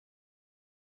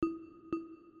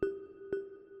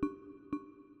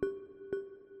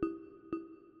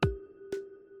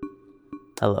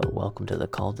Hello, welcome to the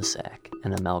Culdesac,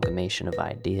 an amalgamation of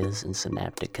ideas and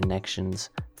synaptic connections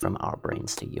from our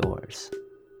brains to yours.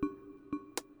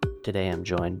 Today I'm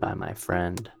joined by my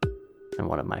friend and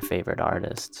one of my favorite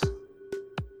artists,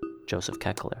 Joseph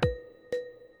Keckler.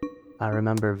 I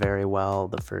remember very well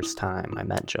the first time I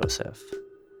met Joseph.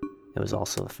 It was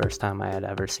also the first time I had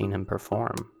ever seen him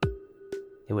perform.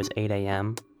 It was 8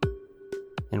 a.m.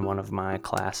 in one of my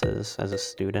classes as a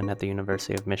student at the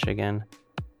University of Michigan,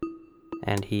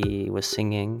 and he was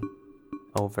singing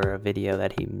over a video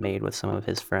that he made with some of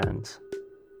his friends.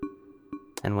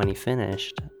 And when he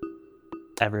finished,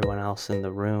 everyone else in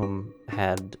the room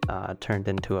had turned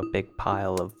into a big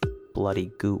pile of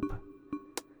bloody goop.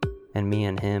 And me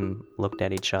and him looked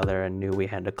at each other and knew we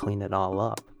had to clean it all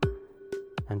up.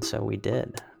 And so we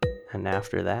did. And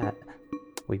after that,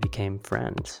 we became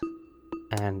friends.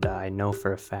 And I know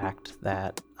for a fact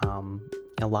that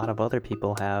a lot of other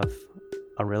people have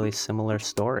a really similar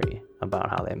story about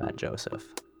how they met Joseph.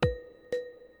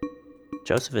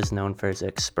 Joseph is known for his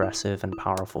expressive and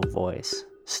powerful voice,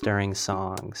 stirring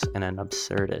songs, and an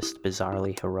absurdist,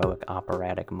 bizarrely heroic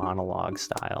operatic monologue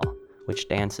style, which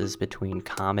dances between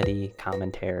comedy,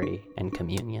 commentary, and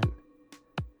communion.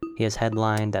 He has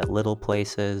headlined at little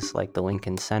places like the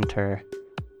Lincoln Center,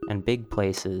 and big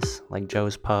places like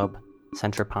Joe's Pub,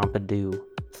 Centre Pompidou,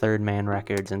 Third Man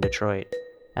Records in Detroit,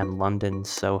 and London's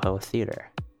Soho Theatre.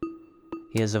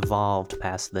 He has evolved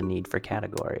past the need for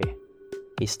category.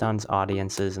 He stuns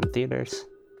audiences in theaters,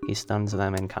 he stuns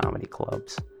them in comedy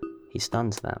clubs, he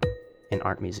stuns them in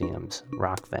art museums,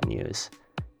 rock venues,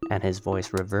 and his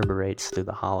voice reverberates through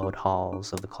the hollowed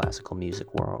halls of the classical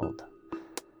music world.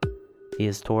 He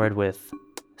has toured with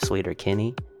Sleater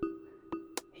Kinney.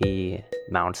 He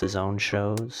mounts his own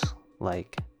shows,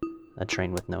 like A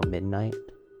Train with No Midnight,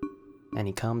 and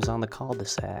he comes on the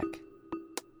Culdesac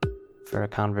for a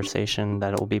conversation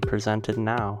that will be presented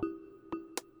now,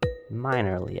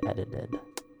 minorly edited.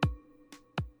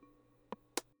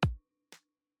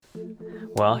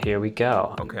 Well, here we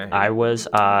go. Okay. I was,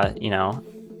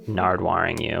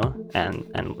 nardwaring you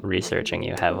and researching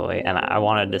you heavily, and I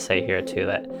wanted to say here too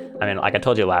that, like I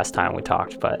told you last time we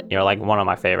talked, but you're like one of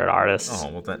my favorite artists. Oh,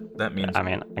 well, that means...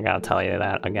 I gotta tell you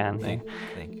that again. Thank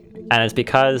you. And it's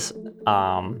because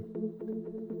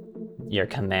your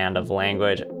command of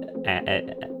language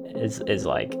is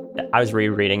like, I was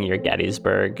rereading your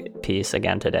Gettysburg piece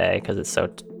again today because it's so,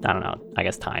 I don't know, I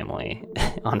guess timely,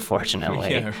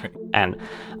 unfortunately. Yeah, right. And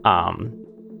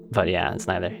but yeah, it's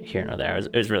neither here nor there.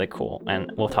 It was really cool,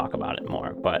 and we'll talk about it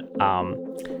more. But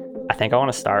I think I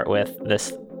want to start with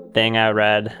this thing I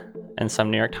read in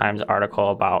some New York Times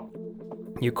article about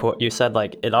you said,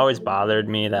 like, it always bothered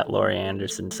me that Laurie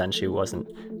Anderson said she wasn't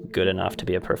good enough to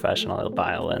be a professional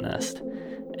violinist,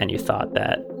 and you thought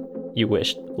that you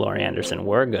wished Laurie Anderson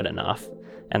were good enough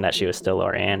and that she was still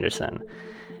Laurie Anderson.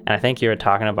 And I think you were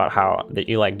talking about how that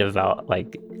you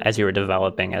as you were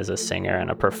developing as a singer and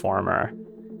a performer,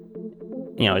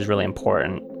 it's really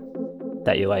important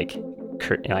that you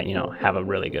have a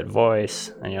really good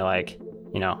voice, and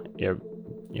you're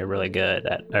really good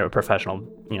at a professional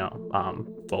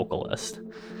vocalist.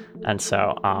 And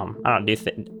so I don't know,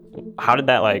 how did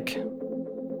that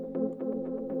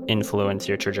influence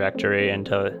your trajectory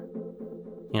into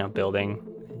building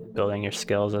your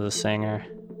skills as a singer,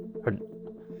 or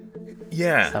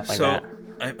stuff like that?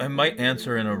 I might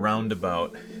answer in a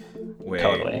roundabout way,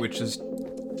 Totally. Which is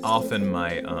often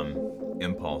my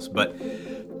impulse, but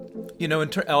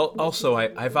also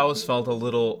I've always felt a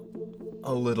little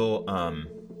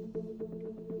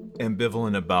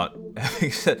ambivalent about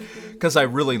having said, because I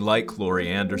really like Laurie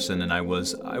Anderson, and I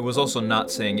was also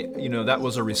not saying that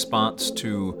was a response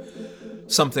to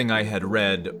something I had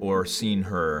read or seen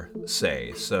her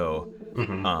say. So,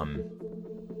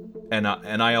 and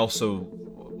I also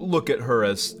look at her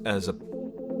as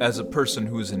a person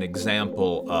who's an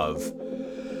example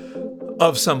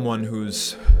of someone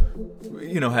who's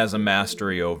has a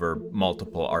mastery over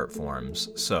multiple art forms.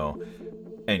 So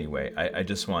anyway, I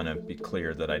just want to be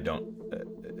clear that I don't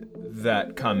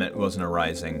that comment wasn't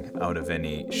arising out of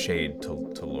any shade to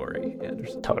Laurie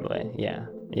Anderson. Totally. Yeah.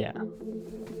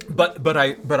 But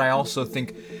I also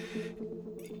think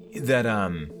that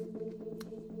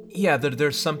that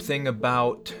there's something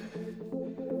about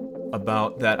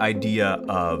that idea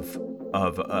of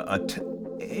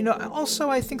also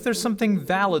I think there's something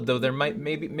valid, though. There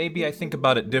maybe I think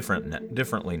about it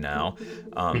differently now.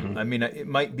 It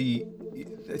might be,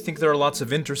 I think there are lots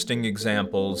of interesting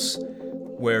examples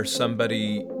where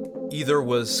somebody either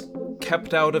was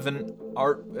kept out of an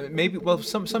art, maybe, well,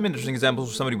 some interesting examples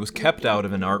where somebody was kept out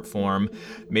of an art form,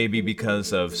 maybe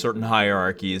because of certain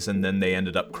hierarchies, and then they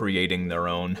ended up creating their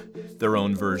own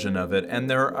version of it.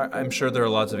 And I'm sure there are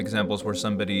lots of examples where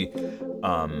somebody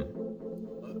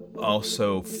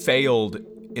also failed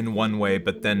in one way,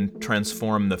 but then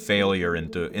transform the failure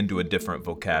into a different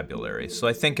vocabulary. So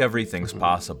I think everything's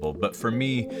possible. But for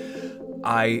me,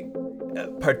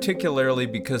 particularly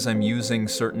because I'm using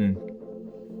certain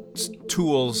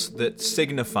tools that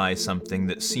signify something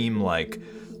that seem like,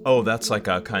 oh, that's like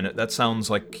that sounds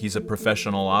like he's a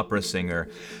professional opera singer,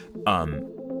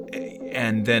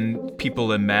 and then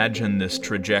people imagine this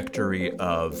trajectory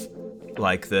of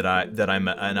like that I'm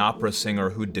an opera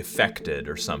singer who defected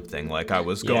or something, like I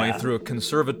was going through a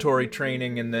conservatory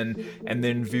training and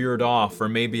then veered off, or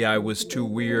maybe I was too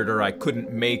weird, or I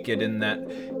couldn't make it in that,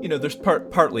 there's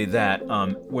partly that,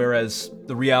 whereas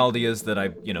the reality is that I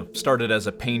started as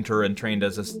a painter and trained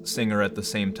as a singer at the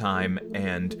same time,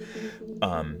 and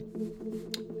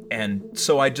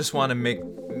so I just want to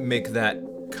make that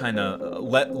kind of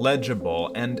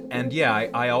legible, and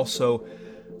I also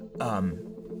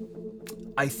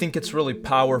I think it's really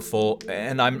powerful,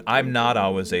 and I'm not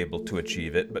always able to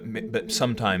achieve it, but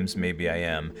sometimes maybe I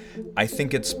am. I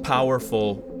think it's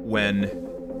powerful when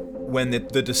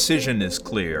the decision is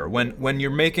clear, when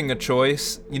you're making a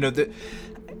choice,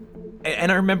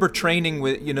 and I remember training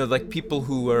with, like people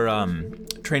who were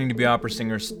training to be opera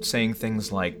singers saying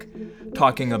things like,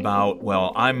 talking about,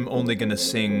 well, I'm only going to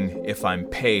sing if I'm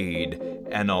paid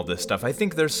and all this stuff. I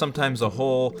think there's sometimes a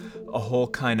whole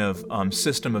kind of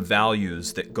system of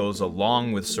values that goes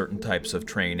along with certain types of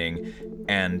training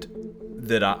and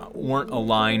that weren't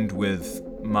aligned with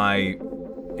my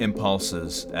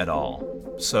impulses at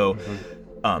all. So,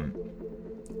 and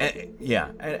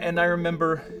I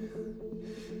remember,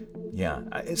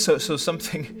 so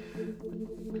something,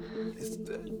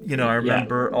 I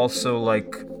remember also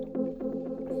like,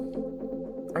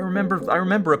 I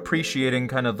remember appreciating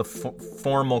kind of the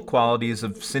formal qualities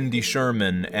of Cindy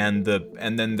Sherman and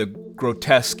then the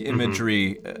grotesque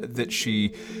imagery that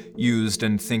she used,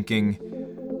 and thinking,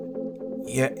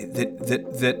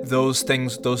 that those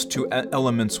things, those two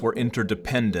elements were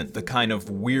interdependent. The kind of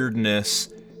weirdness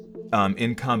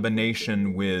in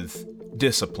combination with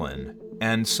discipline.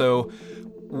 And so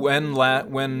when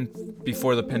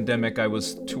before the pandemic, I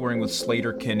was touring with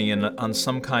Slater Kinney, and on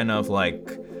some kind of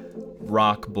like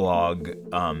rock blog,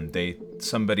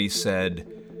 somebody said,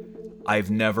 "I've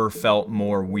never felt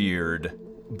more weird,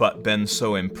 but been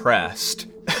so impressed."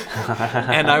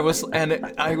 and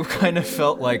I kind of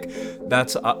felt like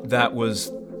that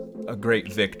was a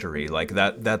great victory. Like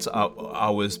that's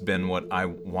always been what I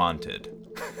wanted.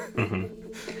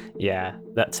 Yeah,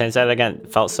 saying that again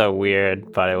felt so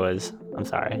weird, but it was. I'm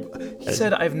sorry. He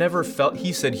said I've never felt.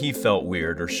 He said he felt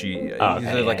weird, or she. Oh, he okay,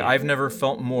 said, like, yeah. I've never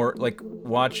felt more like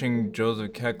watching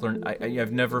Joseph Keckler.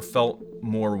 I've never felt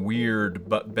more weird,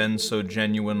 but been so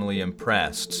genuinely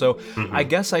impressed. So I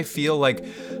guess I feel like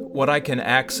what I can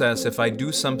access if I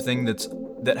do something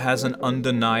that has an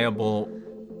undeniable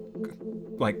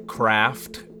like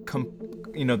craft,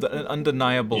 the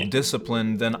undeniable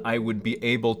discipline, then I would be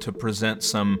able to present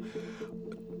some,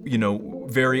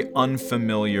 very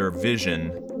unfamiliar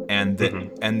vision, and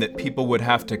that people would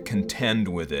have to contend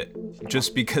with it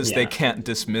just because they can't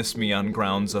dismiss me on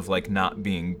grounds of like not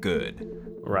being good.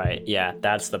 Right. Yeah,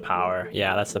 that's the power.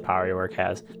 Yeah, that's the power your work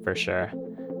has, for sure.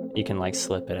 You can like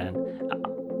slip it in.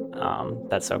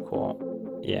 That's so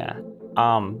cool. Yeah.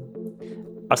 I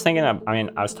was thinking I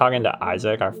was talking to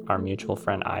Isaac, our mutual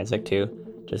friend Isaac too,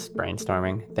 just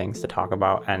brainstorming things to talk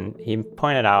about, and he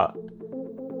pointed out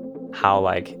how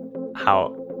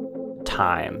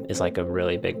time is like a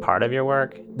really big part of your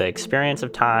work. The experience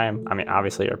of time. I mean,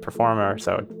 obviously you're a performer,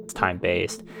 so it's time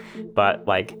based, but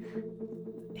like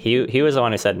he was the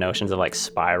one who said notions of like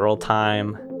spiral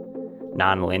time,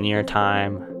 non-linear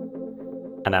time.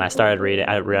 And then I started reading.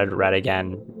 I read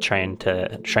again, Train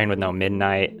with No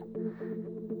Midnight,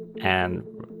 and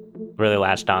really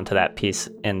latched onto that piece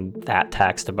in that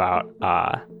text about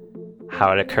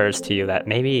how it occurs to you that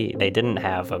maybe they didn't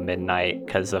have a midnight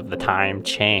because of the time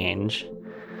change.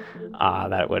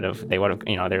 They would have, they were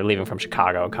leaving from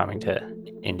Chicago coming to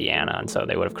Indiana, and so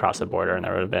they would have crossed the border, and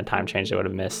there would have been a time change. They would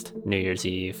have missed New Year's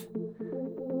Eve.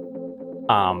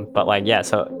 But like, yeah.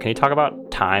 So can you talk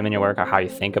about time in your work, or how you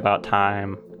think about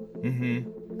time?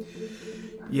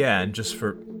 Yeah, and just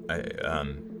for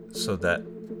so that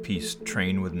piece,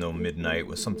 Train with No Midnight,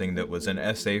 was something that was an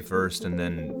essay first, and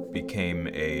then became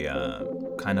a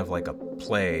kind of like a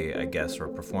play, I guess, or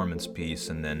a performance piece,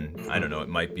 and then I don't know, it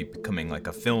might be becoming like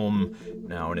a film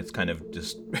now, and it's kind of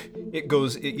just it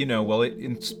goes,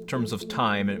 in terms of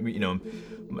time,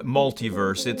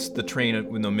 multiverse. It's the train at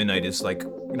midnight is like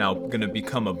now going to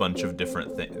become a bunch of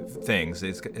different things.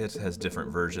 It has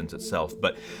different versions itself,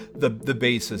 but the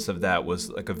basis of that was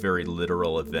like a very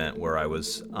literal event where I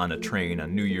was on a train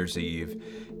on New Year's Eve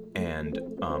and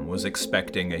was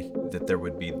expecting that there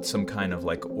would be some kind of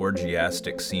like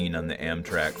orgiastic scene on the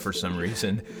Amtrak for some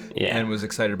reason, and was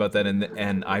excited about that.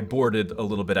 And I boarded a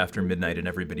little bit after midnight, and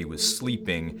everybody was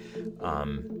sleeping.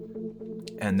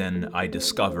 And then I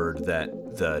discovered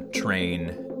that the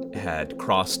train had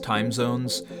crossed time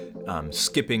zones,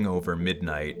 skipping over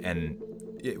midnight, and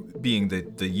it being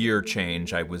the year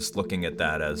change, I was looking at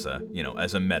that as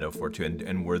a metaphor too.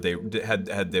 And were they had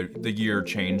the year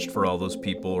changed for all those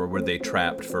people, or were they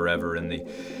trapped forever in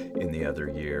the other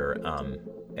year?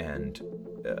 And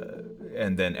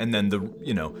then in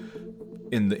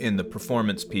the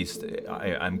performance piece,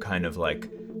 I'm kind of like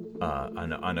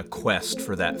on a quest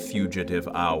for that fugitive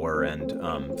hour,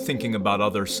 and thinking about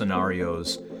other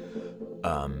scenarios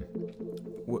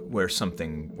where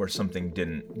something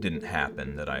didn't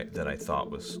happen that I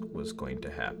thought was going to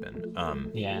happen.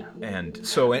 And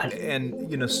so what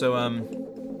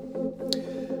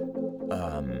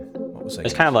was I?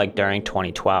 It's kind of like during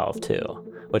 2012 too,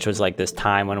 which was like this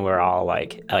time when we're all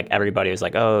like everybody was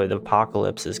like, oh, the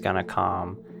apocalypse is gonna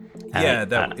come.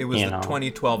 And it was the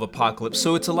 2012 apocalypse.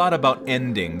 So it's a lot about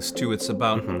endings too. It's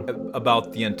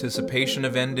about the anticipation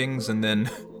of endings, and then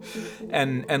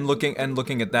and looking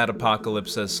at that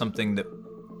apocalypse as something that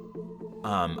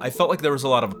I felt like there was a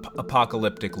lot of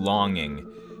apocalyptic longing.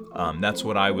 That's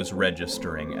what I was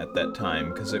registering at that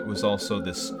time, because it was also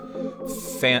this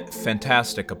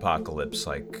fantastic apocalypse.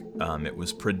 Like it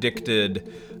was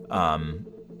predicted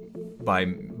by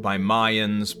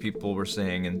Mayans, people were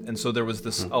saying, and so there was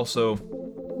this also,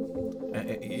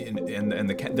 and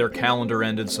their calendar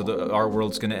ended, so our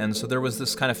world's going to end. So there was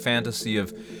this kind of fantasy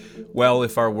of, well,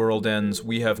 if our world ends,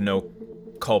 we have no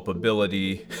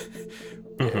culpability,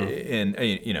 and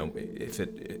if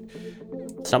it.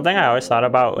 Something I always thought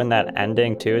about in that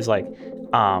ending too is like,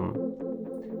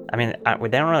 they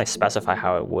don't really specify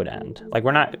how it would end. Like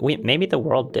maybe the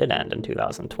world did end in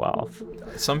 2012.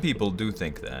 Some people do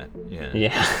think that. Yeah.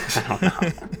 Yeah. I don't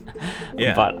know.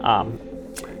 Yeah. But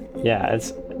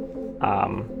it's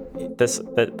this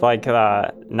like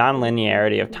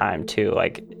non-linearity of time too,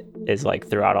 like is like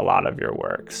throughout a lot of your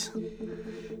works.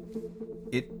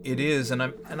 It is, and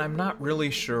I'm not really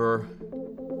sure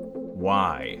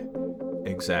why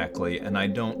exactly, and I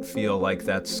don't feel like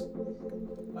that's.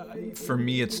 For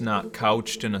me, it's not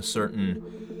couched in a certain,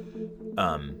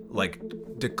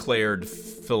 declared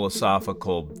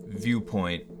philosophical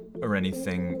viewpoint or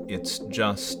anything. It's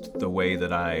just the way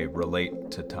that I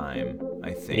relate to time,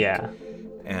 I think. Yeah.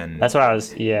 And that's what I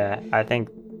think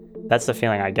that's the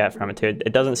feeling I get from it too.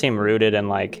 It doesn't seem rooted in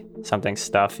like something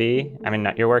stuffy. I mean,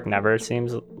 your work never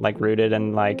seems like rooted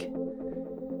in like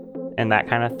in that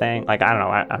kind of thing. Like, I don't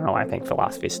know why I think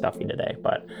philosophy is stuffy today,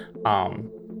 but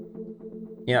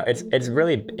it's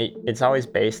really it's always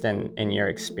based in your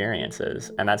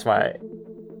experiences, and that's why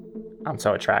I'm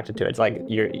so attracted to it. It's like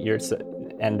you're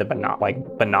and the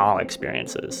banal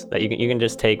experiences that you can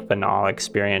just take banal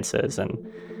experiences and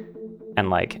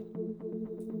like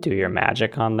do your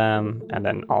magic on them, and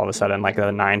then all of a sudden like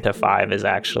the 9 to 5 is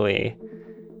actually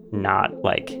not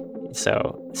like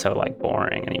so like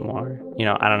boring anymore.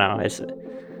 I don't know.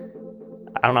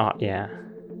 I don't know. Yeah.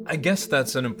 I guess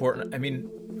that's an important. I mean.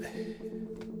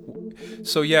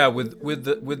 So yeah, with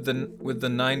the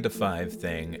 9 to 5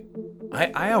 thing,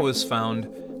 I always found.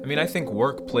 I mean, I think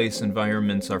workplace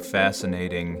environments are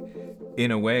fascinating,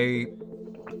 in a way.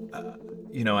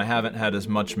 I haven't had as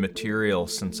much material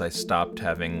since I stopped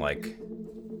having like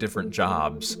different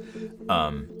jobs.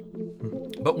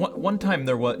 But one time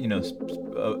there was,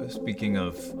 speaking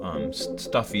of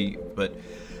stuffy, but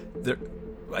there.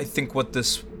 I think what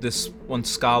this one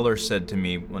scholar said to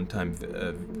me one time,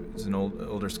 is an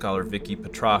older scholar, Vicky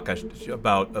Petraka,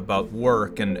 about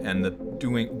work and the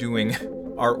doing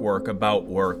artwork about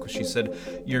work. She said,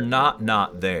 "You're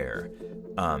not there,"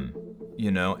 and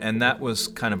that was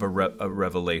kind of a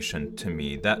revelation to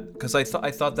me. That because I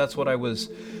thought that's what I was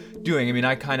doing. I mean,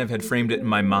 I kind of had framed it in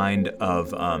my mind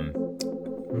of.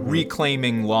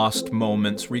 Reclaiming lost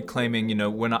moments, reclaiming,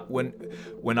 when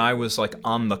I was like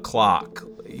on the clock,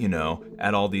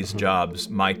 at all these jobs,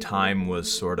 my time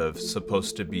was sort of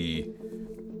supposed to be,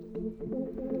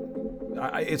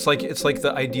 it's like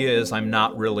the idea is I'm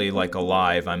not really like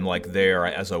alive. I'm like there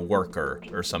as a worker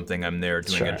or something. I'm there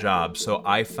doing a job. So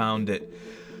I found it,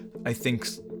 I think,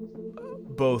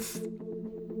 both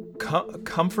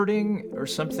comforting or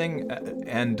something,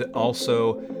 and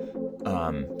also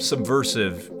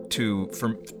subversive to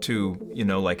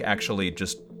like actually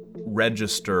just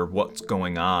register what's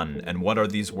going on and what are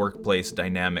these workplace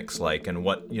dynamics like, and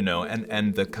what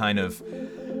and the kind of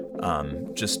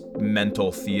just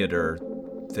mental theater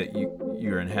that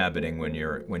you're inhabiting when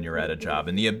you're at a job,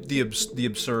 and the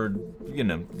absurd,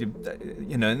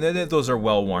 and those are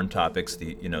well-worn topics,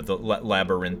 the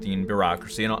labyrinthine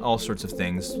bureaucracy and all sorts of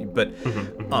things, but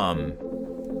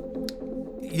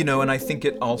and I think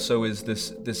it also is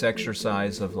this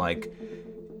exercise of like,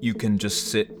 you can just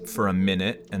sit for a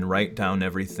minute and write down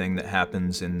everything that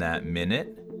happens in that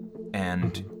minute,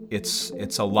 and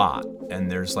it's a lot. And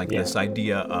there's like this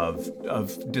idea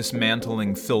of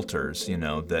dismantling filters,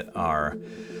 that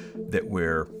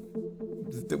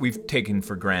we've taken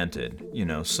for granted,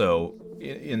 So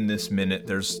in this minute,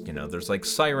 there's like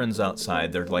sirens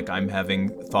outside. They're like, I'm having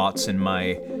thoughts in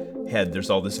my head. There's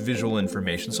all this visual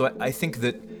information. So I think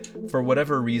that for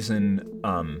whatever reason,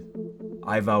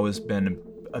 I've always been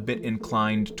a bit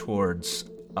inclined towards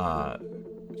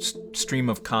stream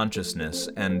of consciousness,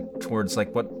 and towards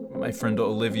like what my friend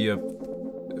Olivia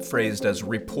phrased as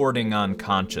reporting on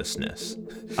consciousness.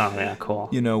 Oh yeah, cool.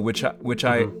 Which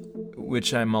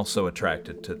I'm also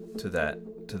attracted to that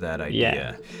idea.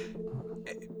 Yeah.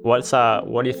 What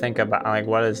do you think about, like,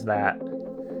 what is that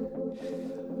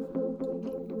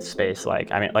space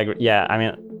like? I mean,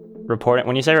 reporting,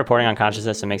 when you say reporting on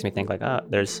consciousness, it makes me think like,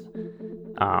 there's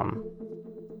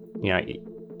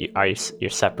you're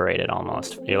separated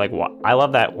almost. You're like, I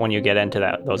love that when you get into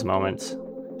those moments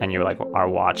and you like are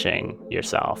watching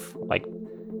yourself like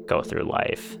go through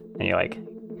life, and you like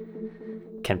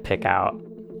can pick out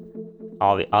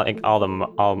all like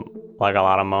a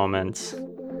lot of moments,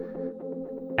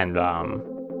 and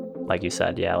like you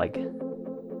said, like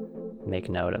make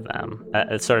note of them.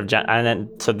 It's sort of and then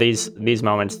so these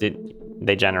moments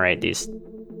they generate these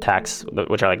texts,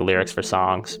 which are like lyrics for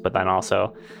songs, but then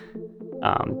also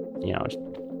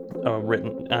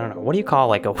written, I don't know, what do you call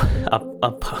like a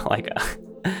like a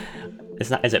it's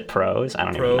not, is it prose? I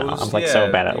don't even know. I'm like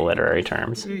so bad at literary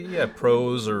terms. Yeah,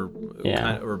 prose or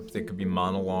or they could be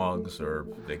monologues, or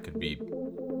they could be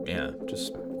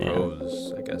just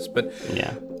prose, I guess. But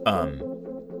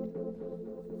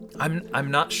I'm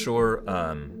not sure.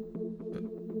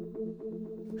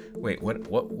 Wait, what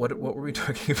were we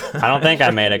talking about? I don't think I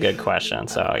made a good question,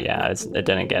 so it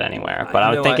didn't get anywhere. But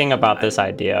I'm thinking about this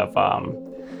idea of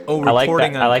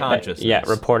reporting on consciousness. Yeah,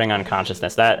 reporting on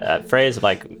consciousness. That phrase,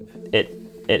 like,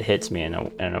 it hits me in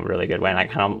a really good way, and I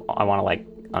want to like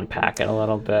unpack it a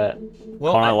little bit.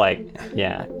 Well,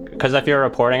 because if you're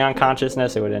reporting on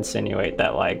consciousness, it would insinuate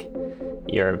that like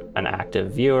you're an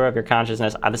active viewer of your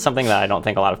consciousness. It's something that I don't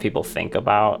think a lot of people think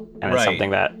about, and it's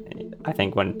something that I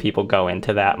think when people go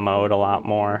into that mode a lot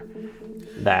more,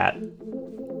 that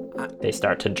they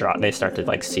start to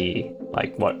like see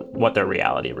like what their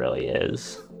reality really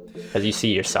is, because you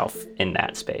see yourself in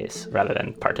that space rather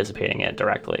than participating in it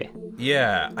directly.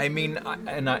 Yeah, I mean,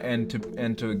 and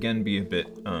to again be a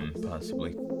bit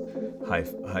possibly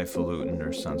highfalutin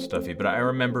or sound stuffy, but I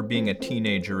remember being a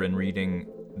teenager and reading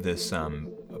this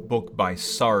book by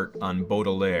Sartre on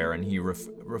Baudelaire, and he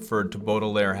referred to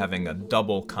Baudelaire having a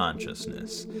double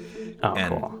consciousness. Oh,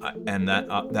 and cool. And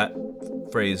that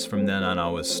phrase from then on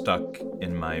always stuck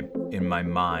in my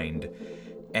mind.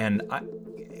 And I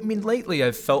mean, lately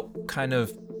I've felt a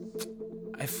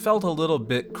little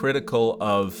bit critical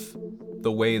of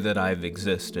the way that I've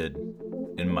existed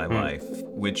in my life,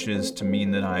 which is to mean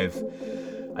that I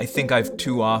think I've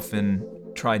too often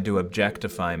tried to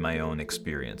objectify my own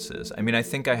experiences. I mean, I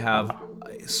think I have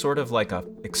sort of like a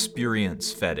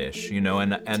experience fetish,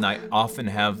 and I often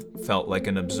have felt like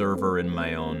an observer in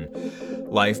my own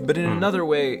life. But in another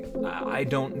way, I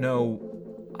don't know.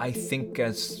 I think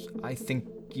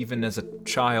even as a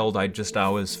child, I just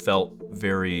always felt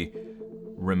very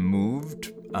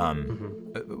removed.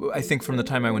 I think from the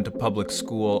time I went to public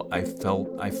school, I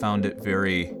found it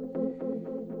very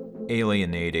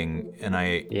alienating, and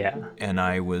I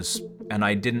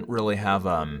didn't really have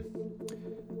I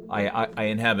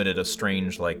inhabited a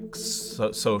strange like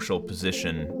social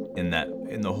position in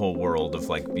the whole world of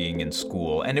like being in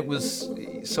school, and it was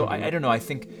so I don't know, I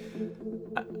think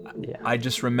I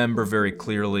just remember very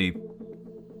clearly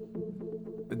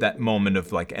that moment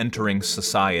of like entering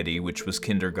society, which was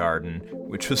kindergarten,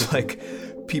 which was like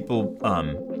people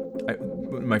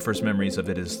my first memories of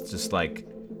it is just like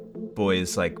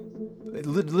boys like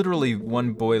literally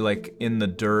one boy like in the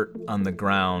dirt on the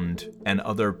ground and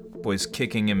other boys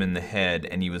kicking him in the head,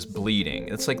 and he was bleeding.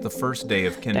 It's like the first day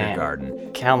of kindergarten.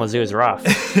 Damn. Kalamazoo is rough.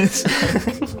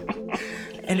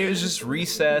 And it was just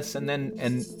recess, and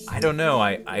I don't know,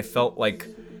 I felt like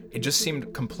it just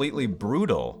seemed completely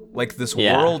brutal, like this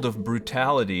world of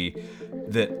brutality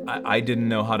that I didn't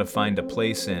know how to find a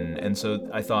place in. And so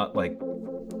I thought, like,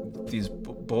 these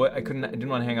boys, I didn't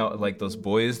want to hang out with like those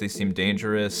boys. They seemed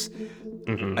dangerous.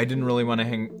 I didn't really want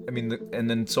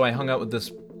to so I hung out with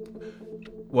this,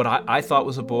 what I thought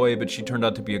was a boy, but she turned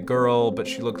out to be a girl, but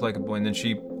she looked like a boy. And then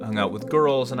she hung out with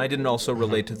girls, and I didn't also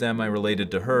relate to them. I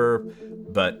related to her.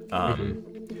 But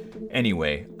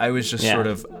anyway, I was just sort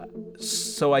of,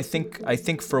 so I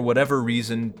think for whatever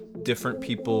reason, different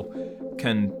people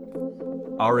can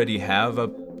already have a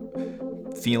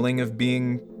feeling of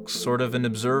being sort of an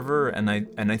observer, and I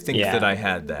think that I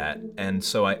had that, and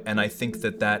so I think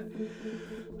that that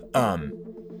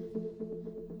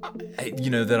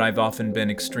I've often been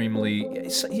extremely,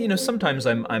 sometimes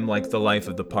I'm like the life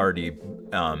of the party,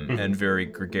 and very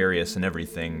gregarious and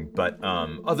everything, but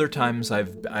other times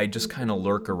I just kind of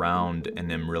lurk around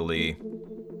and am really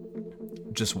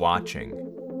just watching,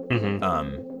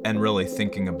 and really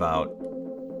thinking about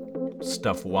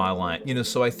stuff while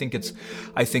so I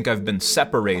think I've been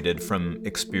separated from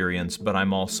experience, but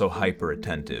I'm also hyper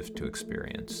attentive to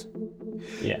experience.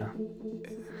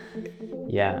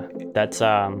 Yeah, that's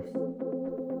I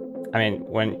mean,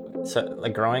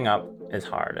 like growing up is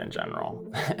hard in general,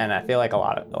 and I feel like a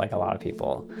lot of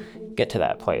people get to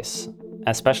that place,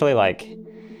 especially like,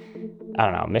 I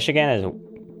don't know, Michigan is,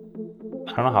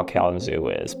 I don't know how Kalamazoo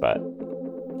is, but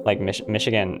like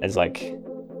Michigan is like,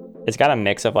 it's got a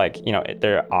mix of like,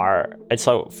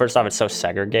 first off, it's so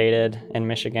segregated in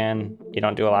Michigan. You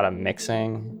don't do a lot of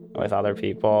mixing with other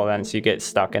people. And so you get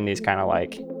stuck in these kind of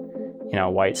like,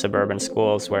 white suburban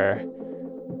schools where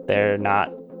they're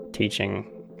not teaching.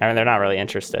 I mean, they're not really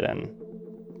interested in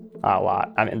a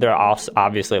lot. I mean, they're also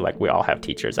obviously like, we all have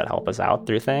teachers that help us out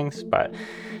through things, but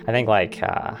I think like,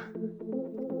 I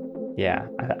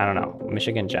don't know.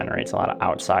 Michigan generates a lot of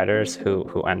outsiders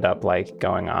who end up like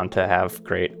going on to have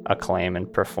great acclaim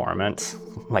and performance,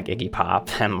 like Iggy Pop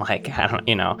and like,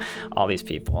 all these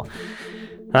people.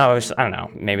 I don't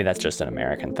know. Maybe that's just an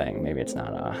American thing. Maybe it's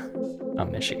not a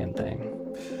Michigan thing.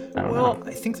 I don't know.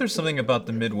 I think there's something about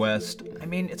the Midwest. I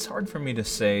mean, it's hard for me to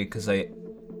say because I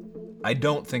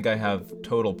don't think I have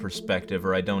total perspective,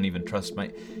 or I don't even trust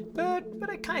but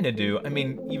I kind of do. I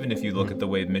mean, even if you look at the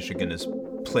way Michigan is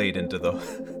played into the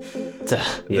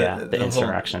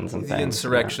insurrections and things. The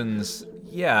insurrections,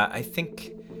 I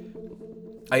think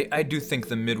I do think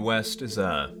the Midwest is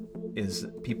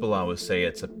people always say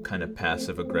it's a kind of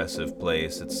passive aggressive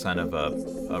place. It's kind of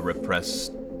a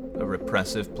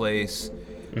repressive place.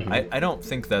 I don't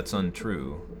think that's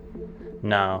untrue.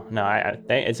 No, I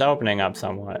think it's opening up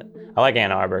somewhat. I like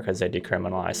Ann Arbor because they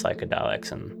decriminalize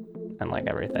psychedelics and like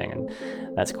everything, and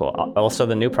that's cool. Also,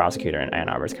 the new prosecutor in Ann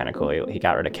Arbor is kind of cool. He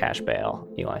got rid of cash bail,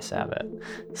 Eli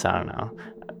Savitt. So I don't know.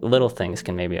 Little things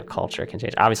can, maybe a culture can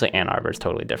change. Obviously, Ann Arbor is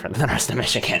totally different than the rest of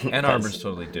Michigan. Ann Arbor's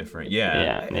totally different.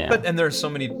 Yeah. But there's so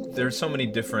many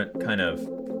different kind of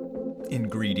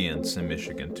ingredients in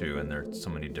Michigan too, and there's so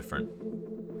many different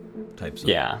types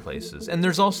of places. And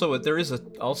there is also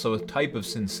a type of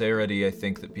sincerity I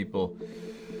think that people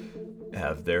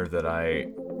have there that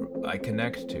I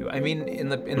connect to. I mean, in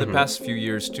the past few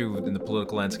years too, in the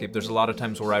political landscape, there's a lot of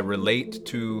times where I relate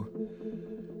to,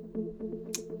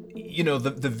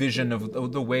 the vision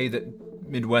of the way that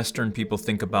Midwestern people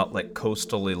think about like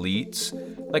coastal elites.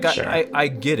 Like sure. I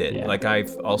get it. Yeah. Like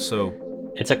I've also,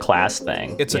 it's a class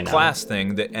thing. It's a class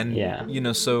thing that,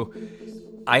 and so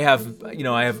I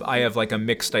have like a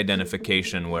mixed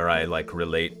identification where I like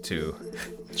relate to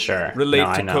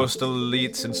coastal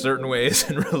elites in certain ways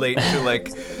and relate to like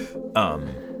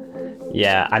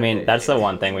I mean, that's the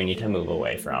one thing we need to move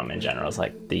away from in general, is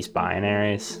like these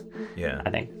binaries. I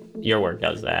think your work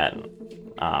does that.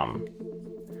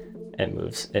 It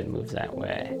moves that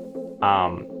way.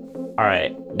 All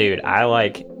right, dude, I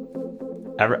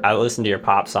listen to your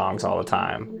pop songs all the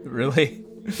time. Really?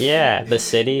 Yeah, the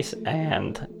cities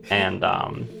and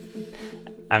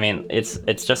I mean,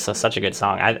 it's just such a good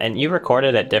song. And you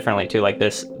recorded it differently too. Like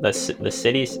this, the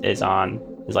cities is on.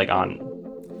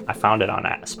 I found it on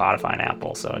Spotify and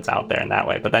Apple, so it's out there in that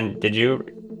way. But then you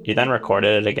then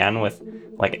recorded it again with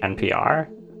like NPR,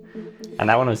 and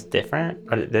that one was different.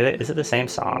 Or is it the same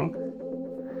song?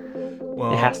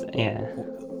 Well, it has to,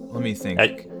 let me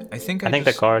think. I think I think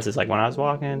the chorus is like, when I was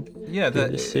walking through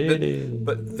the city.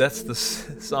 but that's the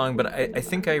song. But I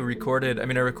think I recorded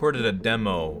a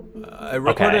demo. I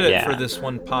recorded Okay, it for yeah. this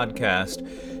one podcast,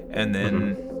 and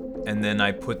then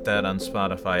I put that on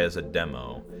Spotify as a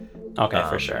demo. Okay,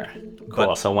 for sure. Cool.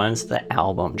 But So when's the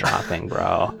album dropping,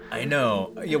 bro? I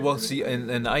know. Yeah, well, see,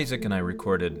 and Isaac and I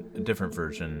recorded a different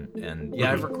version, and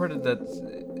yeah, I've recorded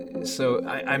that. So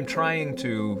I'm trying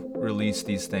to release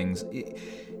these things.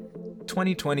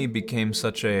 2020 became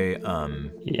such a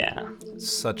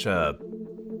such a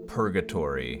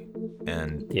purgatory,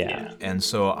 and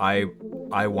so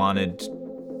I wanted.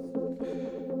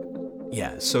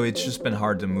 Yeah, so it's just been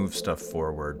hard to move stuff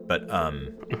forward, but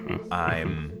I'm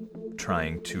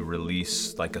trying to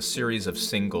release like a series of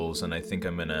singles, and I think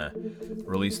I'm gonna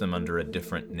release them under a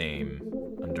different name,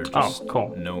 under just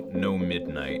cool. No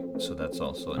Midnight. So that's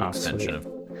also an extension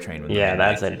sweet. of Train with Yeah,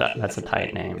 Midnight. that's a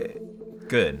tight name.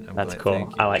 Good. That's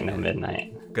cool. I like No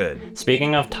Midnight. Good.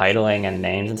 Speaking of titling and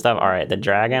names and stuff, all right, The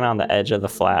Dragon on the Edge of the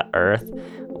Flat Earth.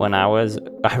 When I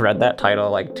read that title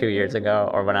like 2 years ago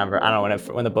or whenever, I don't know,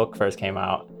 when the book first came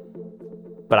out.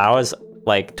 But I was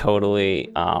like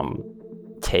totally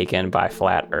taken by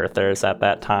flat earthers at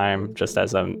that time, just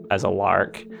as a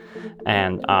lark.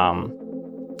 And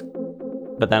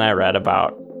but then I read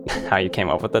about how you came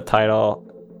up with the title,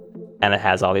 and it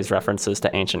has all these references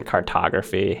to ancient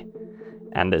cartography.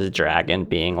 And this dragon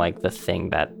being like the thing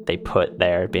that they put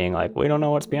there, being like, we don't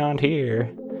know what's beyond here.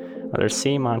 Or there's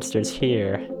sea monsters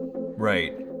here.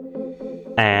 Right.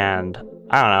 And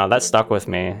I don't know, that stuck with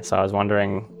me. So I was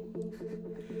wondering,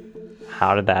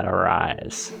 how did that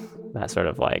arise? That sort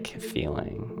of like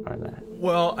feeling or that.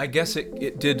 Well, I guess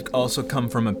it did also come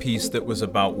from a piece that was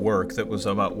about work, that was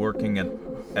about working at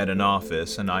an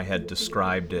office, and I had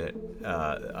described it.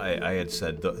 I had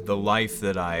said the life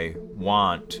that I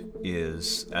want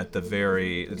is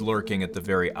lurking at the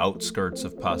very outskirts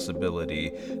of possibility,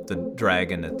 the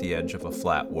dragon at the edge of a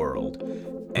flat world.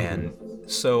 And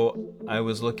so I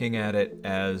was looking at it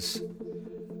as,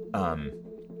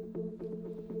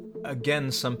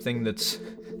 again, something that's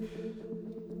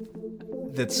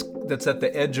at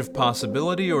the edge of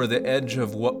possibility, or the edge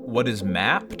of what is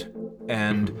mapped,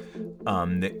 and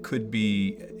that could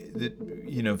be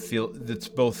that's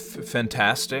both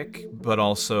fantastic but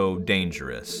also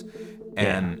dangerous,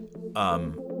 and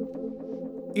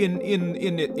in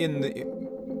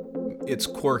its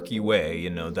quirky way,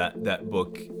 that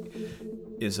book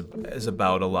is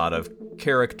about a lot of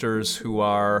characters who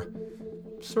are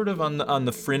sort of on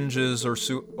the fringes, or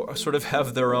sort of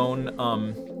have their own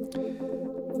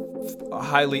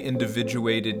highly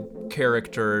individuated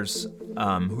characters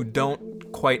who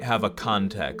don't quite have a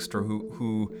context, or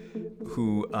who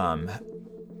are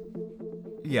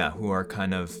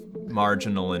kind of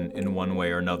marginal in one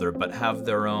way or another, but have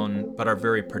their own, but are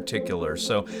very particular.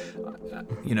 So,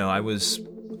 I was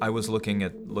looking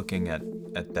at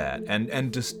that,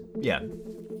 and just Yeah.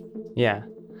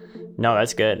 No,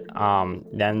 that's good.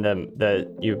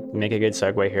 Then you make a good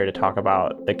segue here to talk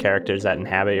about the characters that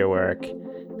inhabit your work.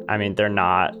 I mean, they're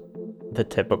not the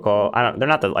typical. They're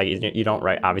not the, like, you don't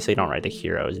write. Obviously, you don't write the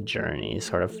hero's journey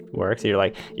sort of works. You're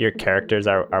like, your characters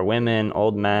are women,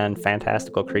 old men,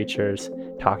 fantastical creatures,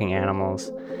 talking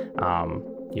animals. I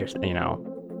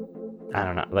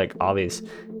don't know, like all these,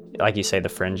 like you say, the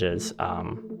fringes,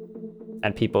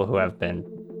 and people who have been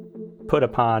put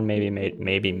upon, maybe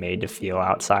made to feel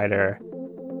outsider,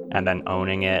 and then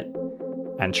owning it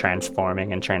and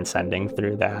transforming and transcending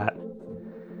through that.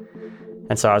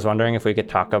 And so I was wondering if we could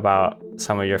talk about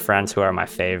some of your friends who are my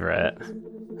favorite.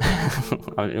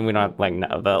 We don't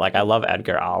but like, I love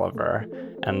Edgar Oliver,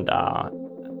 and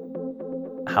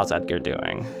how's Edgar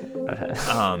doing?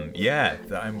 Yeah,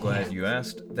 I'm glad you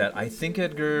asked that. I think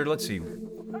Edgar, let's see,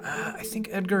 I think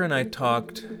Edgar and I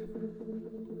talked.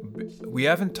 We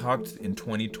haven't talked in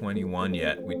 2021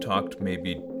 yet. We talked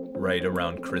maybe right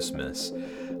around Christmas.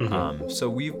 So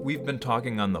we've been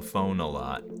talking on the phone a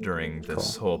lot during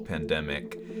this whole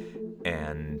pandemic,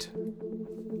 and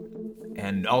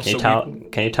also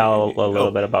can you tell a little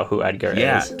bit about who Edgar is?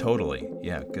 Yeah, totally.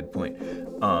 Yeah, good point.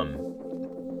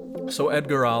 So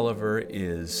Edgar Oliver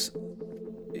is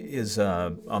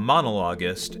a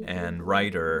monologuist and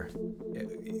writer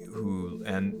who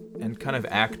and kind of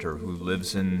actor who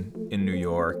lives in New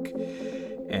York,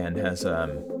 and has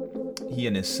he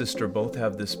and his sister both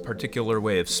have this particular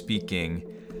way of speaking.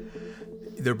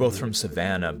 They're both from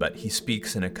Savannah, but he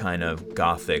speaks in a kind of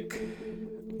gothic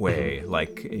way,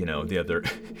 like, the other.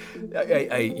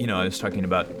 I was talking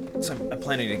about. So I'm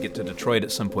planning to get to Detroit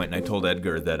at some point, and I told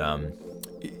Edgar that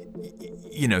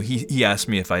he asked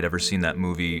me if I'd ever seen that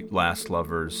movie Last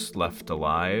Lovers Left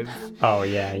Alive. Oh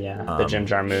yeah, the Jim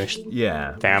Jarmusch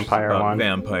vampire one.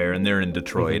 Vampire, and they're in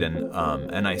Detroit,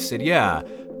 and I said, yeah,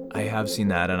 I have seen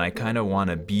that, and I kind of want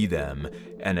to be them.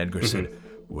 And Edgar said,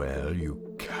 well,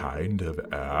 you kind of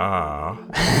are.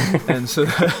 And so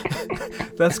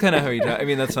that's kind of how he. I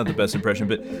mean, that's not the best impression,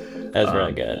 but that's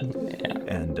really good. Yeah.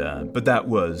 And but that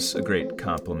was a great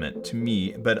compliment to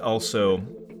me. But also,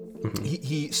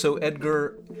 so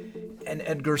Edgar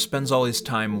spends all his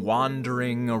time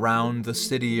wandering around the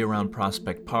city, around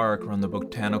Prospect Park, around the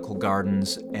botanical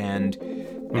gardens, and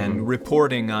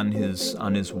reporting on his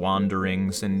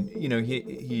wanderings. And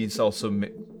he's also,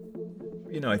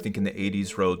 I think in the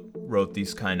 80s wrote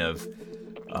these kind of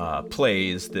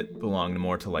plays that belonged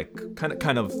more to like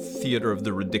kind of theater of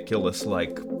the ridiculous,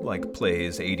 like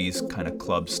plays, 80s kind of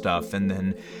club stuff, and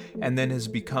then has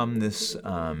become this.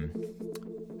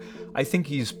 I think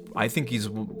he's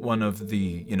one of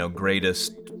the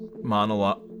greatest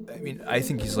monologue. I mean, I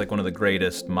think he's like one of the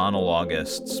greatest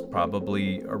monologuists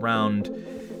probably around,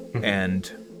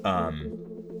 and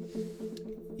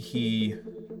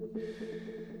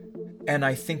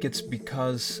I think it's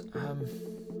because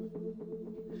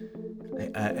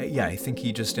I think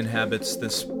he just inhabits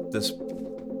this. I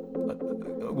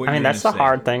mean, that's the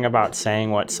hard thing about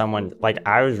saying what someone, like,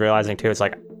 I was realizing too. It's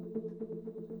like,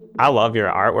 I love your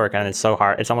artwork, and it's so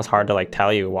hard. It's almost hard to like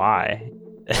tell you why.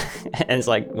 And it's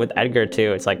like with Edgar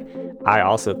too. It's like, I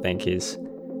also think he's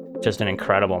just an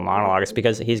incredible monologuist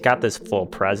because he's got this full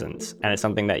presence, and it's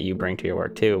something that you bring to your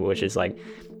work too, which is like,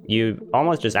 you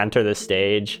almost just enter the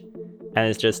stage, and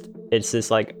it's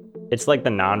like the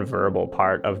nonverbal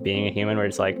part of being a human, where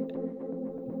it's like,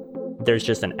 there's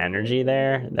just an energy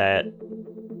there that,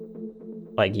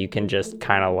 like, you can just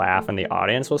kind of laugh, and the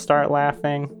audience will start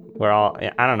laughing.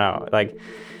 I don't know, like,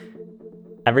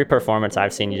 every performance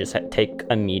I've seen, you just take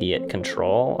immediate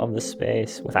control of the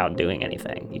space without doing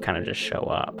anything. You kind of just show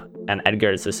up. And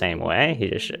Edgar is the same way. He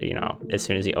just, as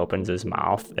soon as he opens his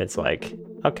mouth, it's like,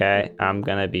 okay, I'm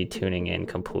going to be tuning in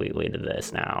completely to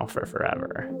this now for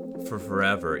forever. For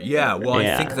forever. Yeah. Well,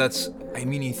 I think that's, I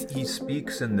mean, he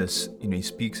speaks in this, he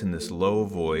speaks in this low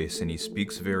voice, and he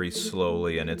speaks very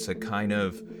slowly, and it's a kind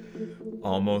of,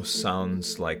 almost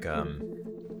sounds like,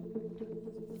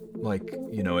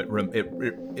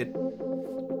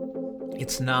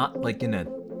 it's not like in a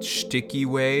shticky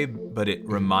way, but it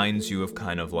reminds you of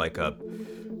kind of like a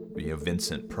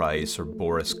Vincent Price or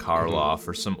Boris Karloff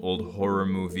or some old horror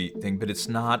movie thing, but it's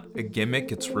not a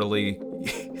gimmick. It's really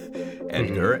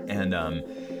Edgar,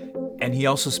 and he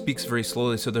also speaks very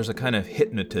slowly, so there's a kind of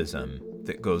hypnotism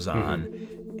that goes on,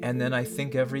 and then I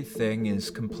think everything is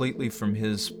completely from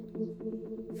his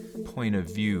point of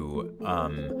view,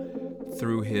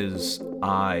 through his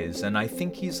eyes. And I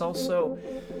think he's also,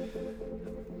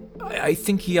 I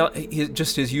think he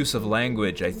just his use of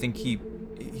language, I think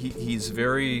he's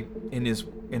very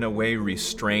in a way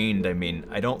restrained. I mean,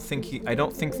 I don't think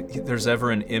there's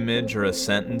ever an image or a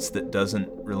sentence that doesn't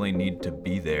really need to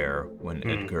be there when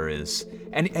Edgar is,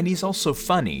 and he's also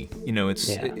funny,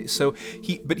 so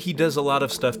he does a lot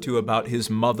of stuff too about his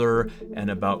mother,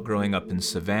 and about growing up in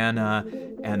Savannah,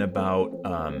 and about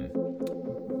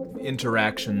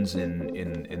interactions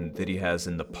in that he has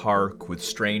in the park with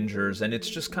strangers, and it's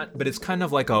just but it's kind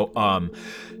of like a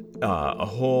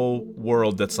whole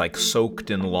world that's like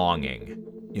soaked in longing,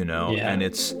 and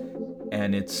it's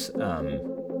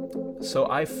so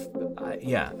I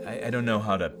don't know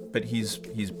how to, but he's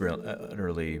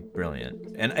utterly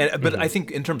brilliant, and but I think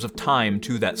in terms of time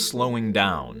too, that slowing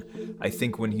down, I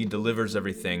think when he delivers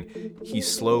everything, he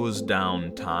slows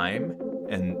down time,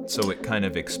 and so it kind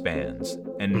of expands.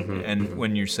 And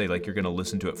when you say like you're going to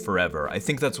listen to it forever, I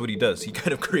think that's what he does. He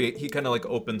kind of like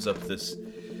opens up this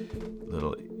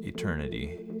little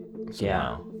eternity.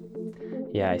 Somehow.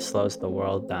 Yeah, he slows the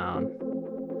world down.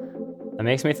 It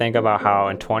makes me think about how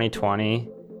in 2020,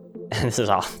 and this is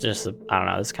all just, I don't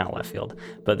know, this is kind of left field,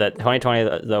 but that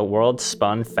 2020, the world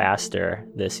spun faster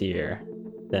this year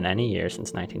than any year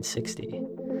since 1960.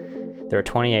 There were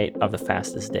 28 of the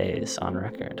fastest days on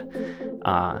record,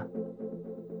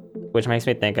 which makes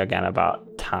me think again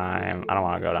about time. I don't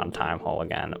want to go down time hole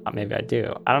again. Maybe I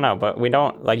do. I don't know, but we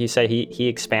don't, like you say, he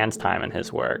expands time in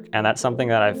his work, and that's something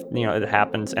that it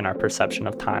happens in our perception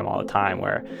of time all the time,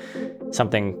 where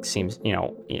something seems,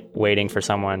 waiting for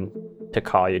someone to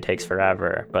call you takes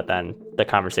forever, but then the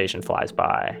conversation flies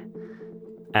by.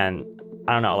 And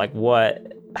I don't know, like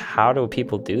how do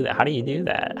people do that? How do you do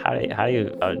that? How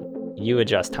do you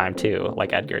adjust time too,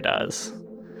 like Edgar does?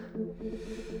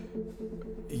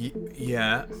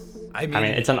 Yeah. I I mean,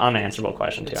 mean, it's an unanswerable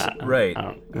question too. right. I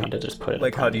don't mean to just put it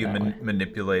Like, how upon do you you that way.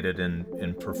 manipulate it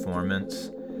in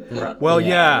performance? Right. Well,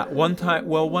 Yeah. yeah. One time,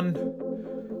 well, one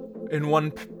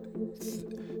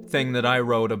thing that I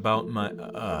wrote about my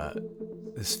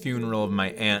this funeral of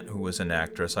my aunt who was an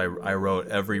actress, I wrote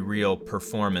every real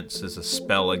performance is a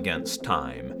spell against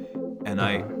time, and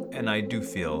I do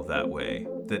feel that way,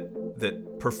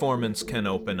 that performance can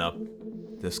open up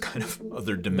this kind of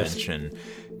other This. dimension,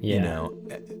 you Yeah. know.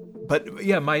 But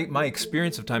yeah, my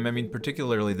experience of time, I mean,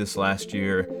 particularly this last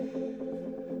year,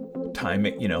 time,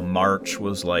 March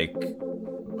was like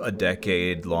a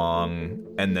decade long,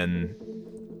 and then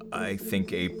I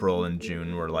think April and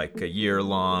June were like a year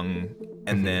long,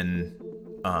 and then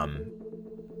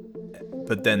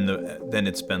but then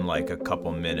it's been like a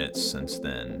couple minutes since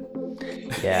then.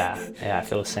 Yeah, yeah, I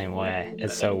feel the same way.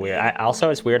 It's so weird. Also,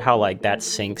 it's weird how like that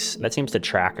seems to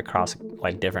track across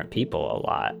like different people a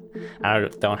lot. I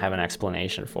don't have an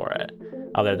explanation for it,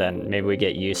 other than maybe we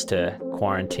get used to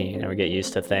quarantine and we get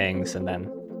used to things, and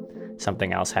then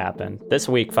something else happened. This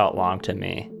week felt long to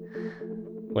me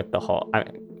with the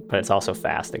but it's also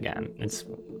fast again. It's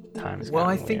time's Well,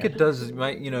 I gotten think weird. it does. My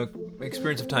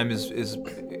experience of time is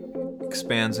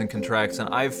expands and contracts, and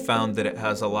I've found that it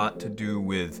has a lot to do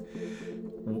with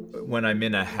when I'm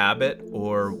in a habit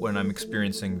or when I'm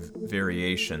experiencing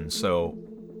variation. So,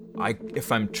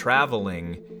 if I'm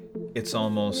traveling, it's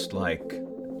almost like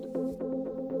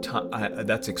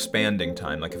that's expanding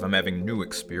time. Like if I'm having new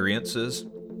experiences,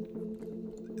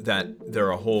 that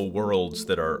there are whole worlds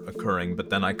that are occurring, but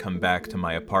then I come back to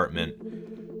my apartment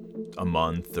a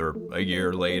month or a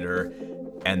year later,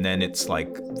 and then it's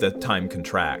like the time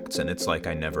contracts and it's like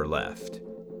I never left.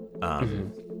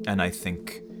 And I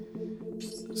think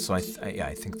so. I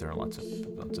think there are lots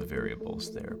of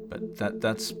variables there, but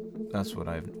that's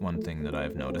one thing that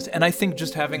I've noticed. And I think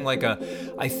just having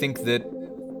I think that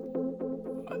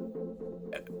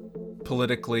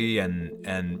politically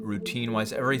and routine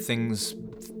wise, everything's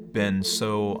been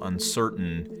so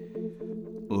uncertain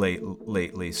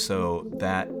lately, so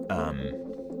that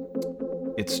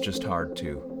it's just hard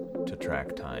to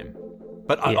track time.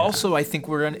 But Yeah. I think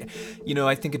we're in,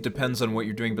 I think it depends on what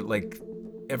you're doing, but like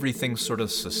everything's sort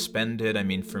of suspended. I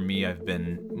mean, for me, I've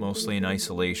been mostly in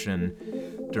isolation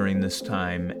during this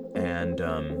time, and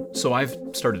so I've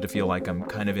started to feel like I'm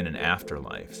kind of in an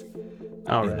afterlife.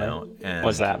 Oh, really? And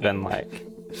What's that been like?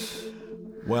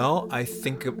 well, I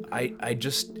think I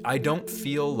don't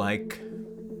feel like,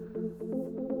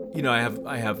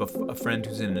 I have a friend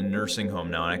who's in a nursing home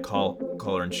now, and I call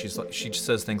her, and she just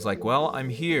says things like, "Well, I'm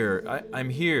here. I'm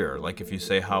here." Like if you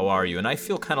say, "How are you?" and I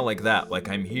feel kind of like that, like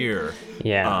I'm here.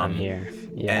 Yeah, I'm here.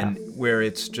 Yeah. And where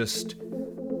it's just,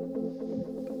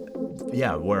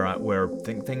 yeah, where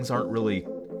things aren't really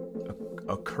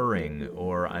occurring,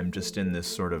 or I'm just in this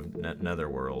sort of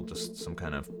netherworld, just some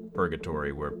kind of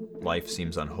purgatory where life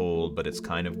seems on hold, but it's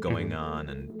kind of going on,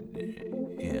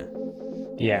 and yeah.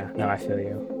 Yeah, no, I feel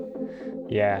you.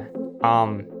 Yeah.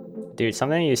 Dude,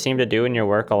 something you seem to do in your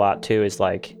work a lot too is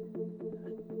like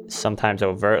sometimes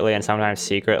overtly and sometimes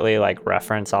secretly like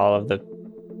reference all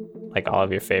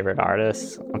of your favorite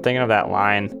artists. I'm thinking of that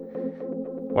line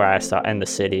where I saw In the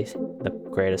City, the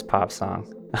greatest pop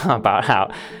song, about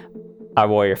how I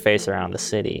wore your face around the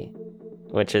city,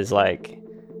 which is like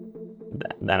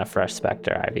then a fresh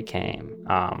specter I became.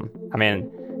 I mean,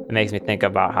 it makes me think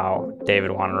about how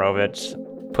David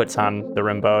Wojnarowicz puts on the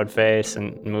Rimbaud face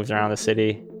and moves around the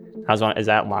city. Is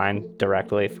that line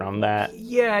directly from that?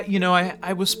 Yeah,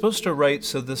 I was supposed to write,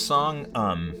 so the song,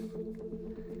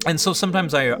 and so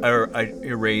sometimes I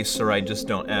erase or I just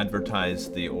don't advertise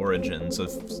the origins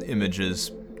of images,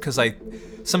 because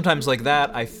sometimes like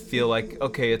that I feel like,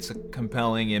 okay, it's a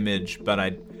compelling image, but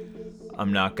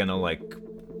I'm not gonna like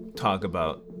talk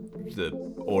about the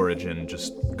origin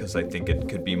just because I think it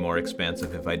could be more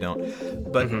expansive if I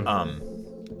don't. But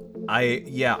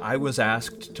I was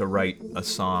asked to write a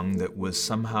song that was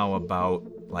somehow about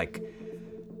like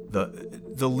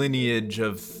the lineage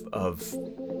of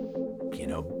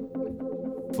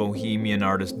bohemian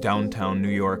artists, downtown New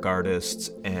York artists,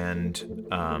 and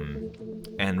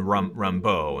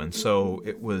Rimbaud. And so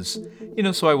it was,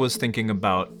 so I was thinking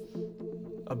about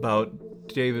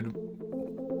David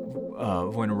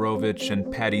Wojnarowicz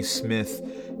and Patti Smith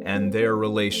and their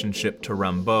relationship to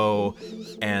Rimbaud,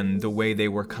 and the way they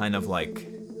were kind of like,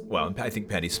 well, I think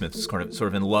Patti Smith is sort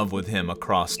of in love with him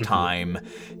across time,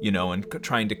 and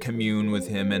trying to commune with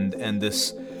him, and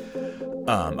this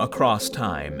across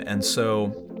time. And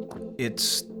so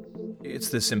it's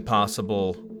this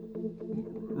impossible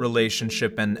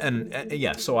relationship and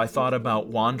yeah, so I thought about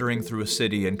wandering through a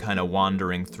city and kind of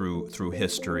wandering through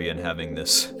history and having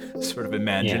this sort of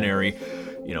imaginary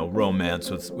romance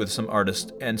with some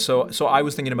artists. And so I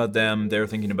was thinking about them, they're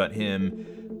thinking about him,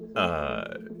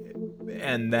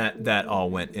 and that all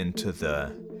went into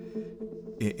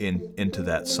into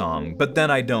that song. But then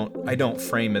I don't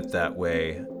frame it that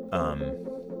way.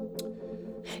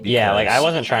 Yeah, like I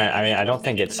wasn't trying. I mean, I don't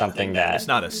think it's something it's that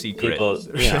not a secret. people,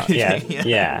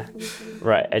 yeah,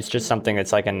 right. It's just something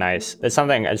that's like it's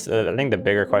something. I think the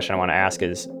bigger question I want to ask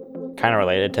is kind of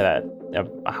related to that, of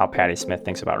how Patti Smith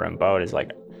thinks about Rimbaud, is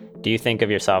like, do you think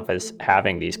of yourself as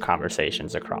having these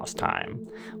conversations across time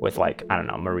with, like, I don't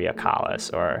know, Maria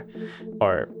Callas or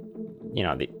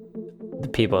the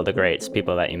people, the greats,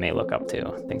 people that you may look up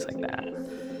to, things like that.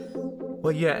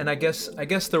 Well, yeah, and I guess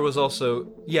there was also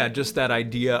just that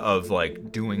idea of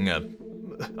like doing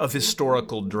of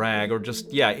historical drag, or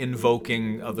just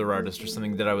invoking other artists or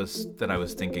something that I was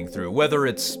thinking through, whether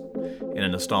it's in a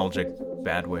nostalgic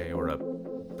bad way or a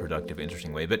productive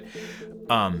interesting way. But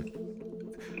I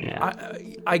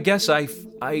guess I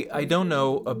don't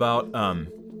know about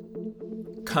having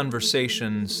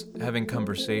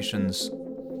conversations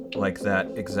like that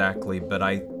exactly, but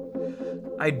I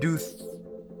do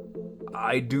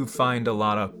find a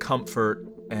lot of comfort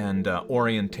and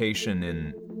orientation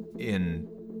in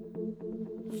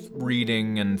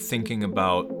reading and thinking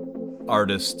about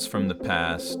artists from the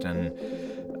past, and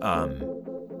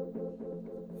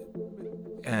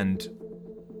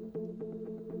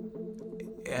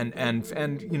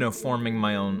forming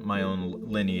my own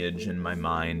lineage in my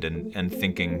mind, and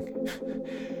thinking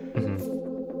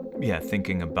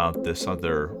thinking about this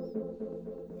other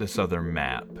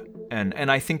map.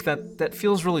 And I think that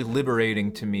feels really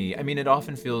liberating to me. I mean, it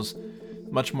often feels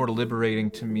much more liberating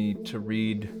to me to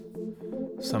read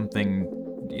something,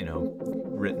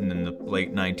 written in the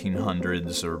late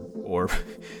 1900s or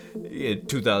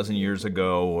 2,000 years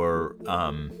ago, or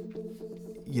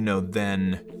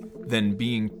than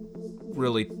being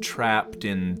really trapped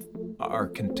in our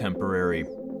contemporary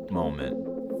moment.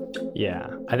 Yeah,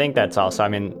 I think that's also, I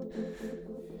mean,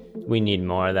 we need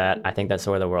more of that. I think that's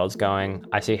where the world's going.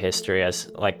 I see history as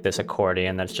like this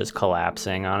accordion that's just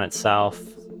collapsing on itself,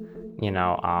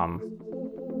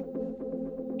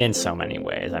 in so many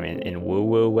ways. I mean, in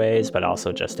woo-woo ways, but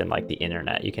also just in like the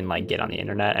internet. You can like get on the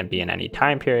internet and be in any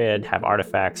time period, have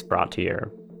artifacts brought to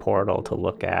your portal to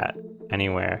look at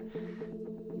anywhere.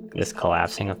 This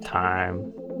collapsing of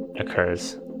time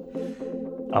occurs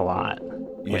a lot,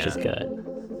 which is good.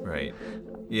 Right.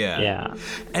 Yeah. Yeah.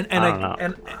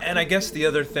 And I guess the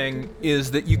other thing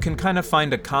is that you can kind of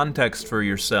find a context for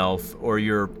yourself or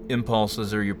your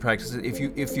impulses or your practices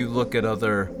if you look at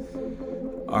other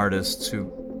artists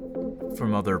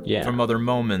from other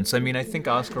moments. I mean, I think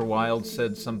Oscar Wilde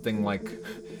said something like,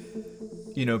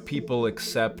 people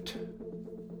accept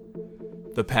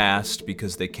the past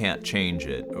because they can't change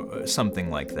it, or something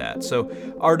like that. So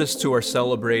artists who are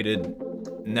celebrated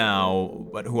now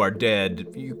but who are dead,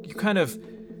 you kind of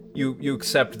you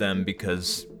accept them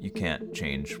because you can't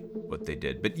change what they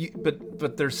did.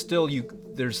 But there's still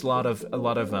there's a lot of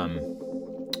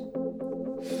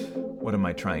what am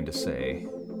I trying to say?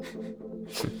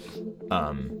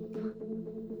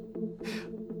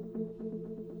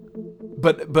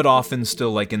 But often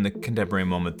still, like in the contemporary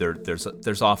moment,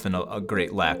 there's often a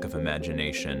great lack of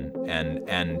imagination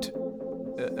and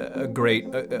a great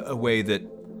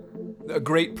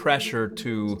pressure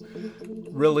to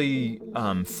really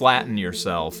flatten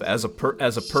yourself as a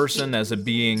person, as a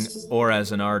being, or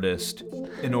as an artist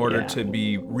in order to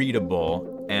be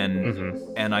readable.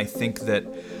 And I think that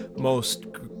most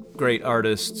great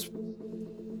artists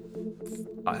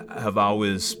have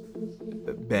always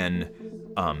been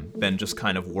just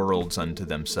kind of worlds unto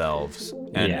themselves,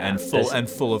 and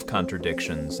full of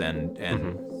contradictions and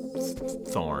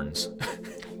thorns.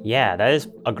 Yeah, that is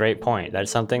a great point. That's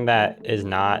something that is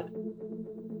not,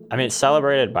 I mean, it's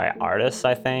celebrated by artists,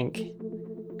 I think,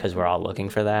 because we're all looking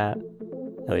for that,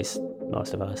 at least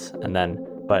most of us. And then,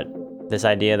 but this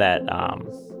idea that,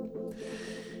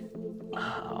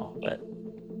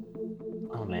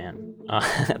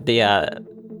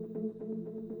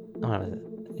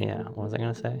 what was I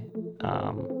gonna say?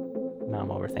 Now I'm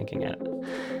overthinking it.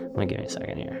 Let me give me a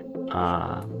second here.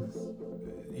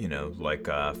 Like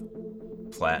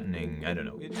flattening. I don't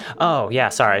know. Oh yeah,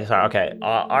 sorry. Okay,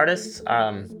 artists.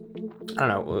 I don't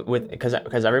know,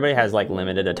 because everybody has like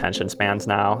limited attention spans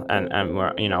now, and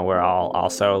we're all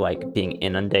also like being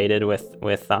inundated with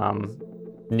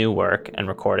new work and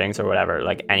recordings or whatever,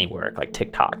 like any work, like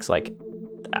TikToks. Like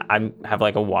I have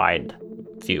like a wide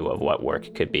view of what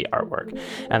work could be artwork.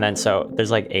 And then so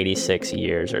there's like 86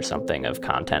 years or something of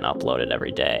content uploaded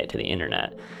every day to the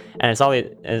internet, and it's all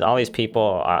these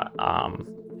people,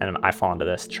 and I fall into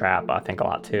this trap I think a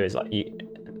lot too, is like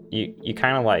you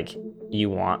kind of like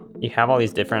you have all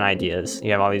these different ideas,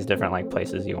 you have all these different like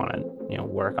places you want to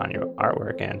work on your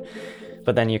artwork in,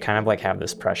 but then you kind of like have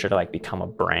this pressure to like become a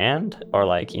brand, or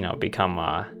like become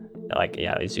like,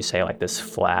 yeah, as you say, like this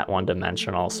flat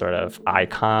one-dimensional sort of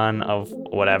icon of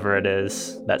whatever it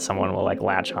is that someone will like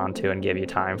latch onto and give you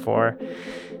time for.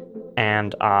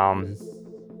 And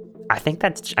I think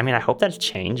I hope that's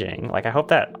changing. Like, I hope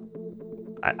that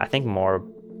I think more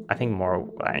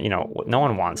no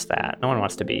one wants that. No one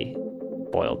wants to be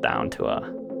boiled down to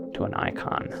an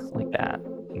icon like that,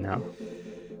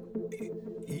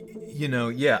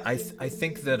 Yeah, I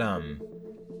think that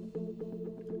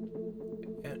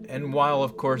and while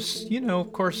of course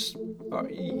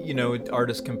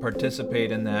artists can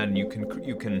participate in that, and you can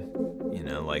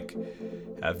like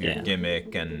have your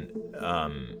gimmick, and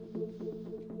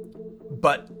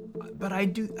but I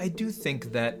do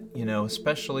think that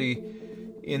especially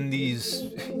in the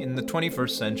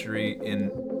 21st century in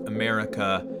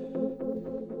America,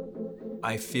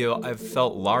 I've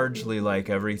felt largely like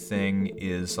everything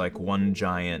is like one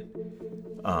giant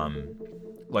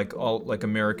like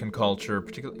American culture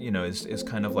particularly is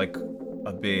kind of like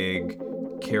a big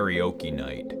karaoke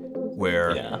night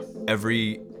where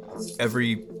every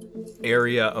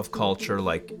area of culture,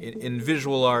 like in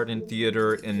visual art, in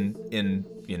theater, in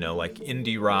like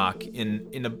indie rock, and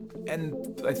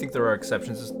I think there are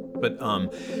exceptions, but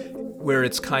where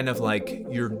it's kind of like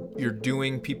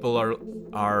people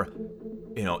are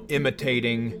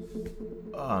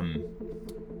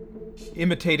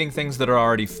imitating things that are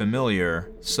already familiar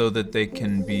so that they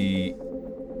can be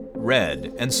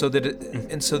read, and so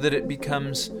that it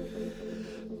becomes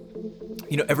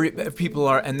people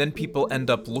are, and then people end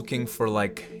up looking for,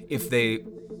 like,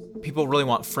 people really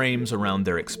want frames around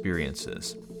their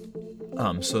experiences,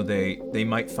 so they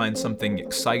might find something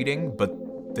exciting, but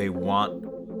they want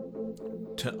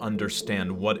to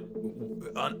understand what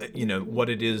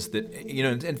it is that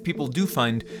and people do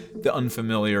find the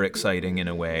unfamiliar exciting in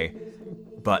a way,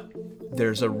 but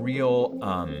there's a real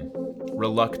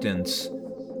reluctance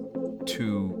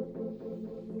to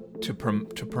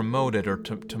promote it or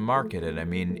to market it. I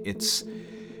mean,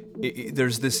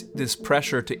 there's this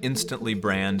pressure to instantly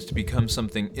brand, to become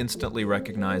something instantly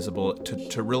recognizable,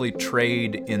 to really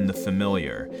trade in the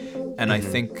familiar, and I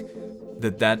think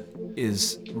that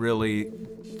is really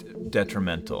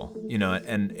detrimental,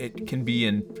 and it can be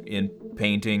in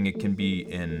painting, it can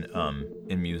be in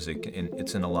music, and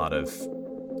it's in a lot of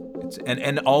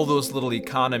and all those little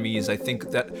economies. I think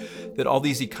that all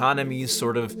these economies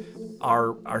sort of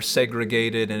are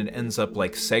segregated, and it ends up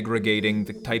like segregating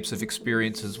the types of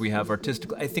experiences we have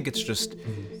artistically. I think it's just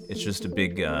a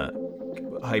big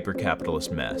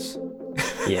hyper-capitalist mess.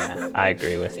 Yeah, I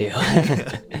agree with you.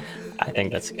 I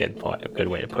think that's a good point, a good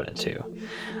way to put it too.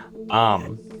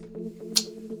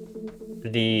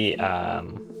 The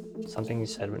something you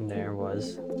said in there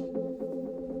was,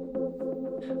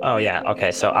 oh yeah,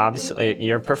 okay, so obviously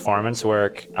your performance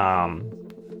work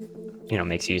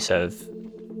makes use of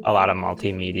a lot of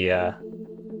multimedia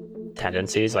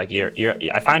tendencies. Like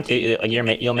I find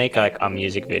you'll make like a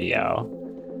music video,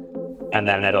 and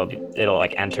then it'll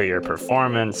like enter your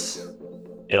performance.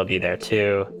 It'll be there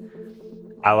too.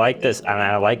 I like this, and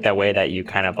I like that way that you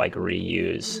kind of like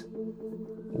reuse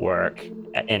work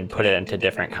and put it into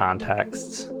different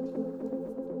contexts,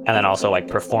 and then also like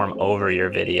perform over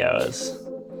your videos,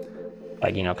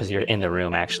 like because you're in the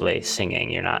room actually singing.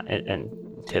 You're not to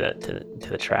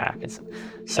the track.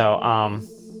 So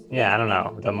I don't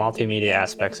know, the multimedia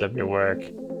aspects of your work.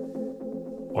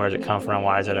 Where does it come from?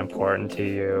 Why is it important to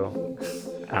you?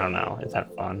 I don't know. Is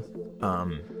that fun?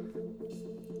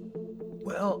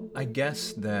 Well, I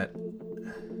guess that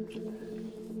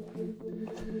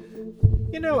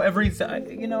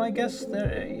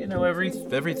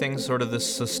everything's sort of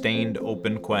this sustained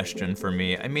open question for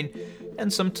me. I mean,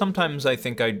 and sometimes I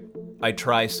think I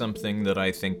try something that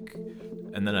I think,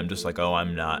 and then I'm just like, oh,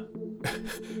 I'm not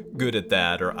good at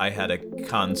that, or I had a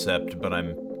concept,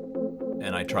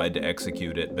 and I tried to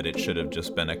execute it, but it should have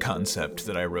just been a concept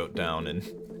that I wrote down and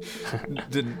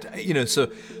didn't,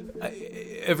 so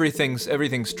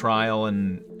everything's trial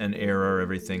and error,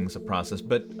 everything's a process,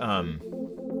 but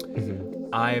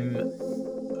I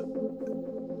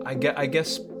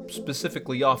guess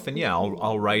specifically often,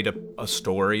 I'll write a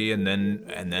story, and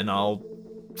then I'll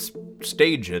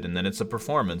stage it, and then it's a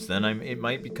performance. Then it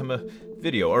might become a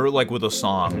video, or like with a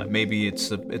song, maybe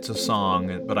it's a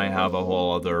song, but I have a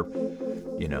whole other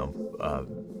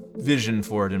vision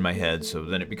for it in my head. So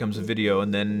then it becomes a video,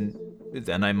 and then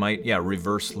I might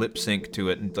reverse lip sync to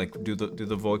it and like do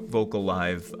the vocal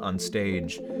live on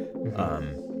stage.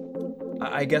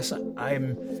 I guess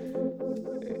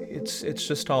it's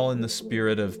just all in the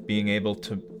spirit of being able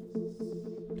to.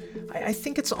 I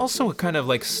think it's also a kind of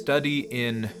like study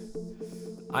in.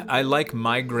 I like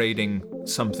migrating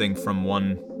something from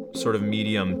one sort of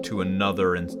medium to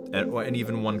another, and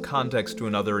even one context to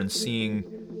another, and seeing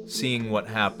what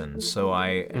happens. So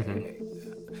and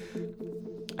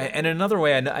another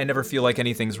way, I never feel like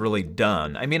anything's really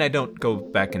done. I mean, I don't go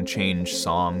back and change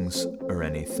songs or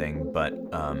anything, but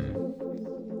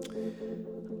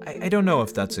I don't know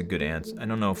if that's a good answer. I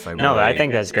don't know if I. No, really I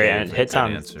think that's great, and it hits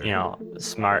on answer.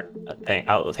 smart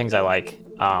things I like.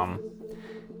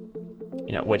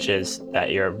 Which is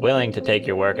that you're willing to take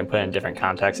your work and put it in different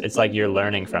contexts. It's like you're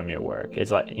learning from your work. It's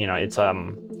like, it's, I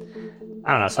don't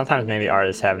know, sometimes maybe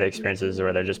artists have the experiences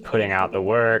where they're just putting out the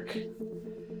work.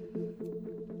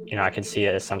 I can see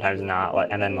it as sometimes not, like,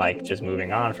 and then like just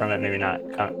moving on from it, maybe not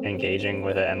engaging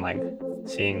with it and like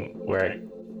seeing where I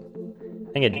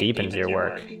think it deepens your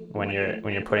work when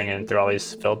you're putting it through all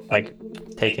these like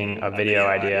taking a video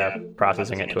idea,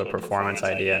 processing it to a performance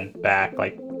idea and back,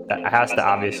 like, that has to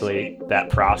obviously, that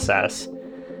process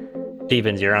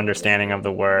deepens your understanding of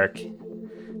the work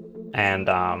and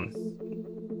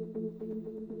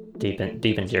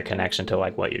deepens your connection to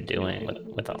like what you're doing with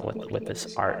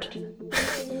this art.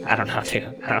 I don't know, too.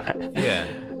 Yeah.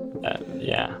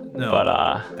 Yeah. No. But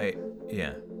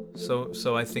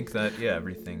So I think that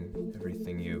everything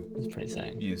it's pretty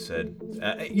sick. you said,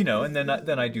 and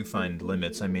then I do find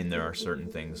limits. I mean, there are certain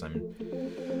things in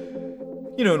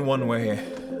one way.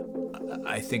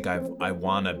 I think I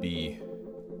want to be.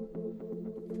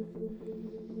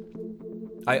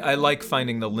 I like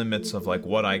finding the limits of like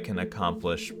what I can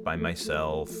accomplish by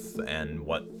myself and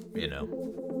what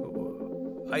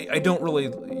I don't really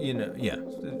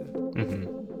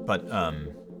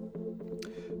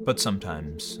but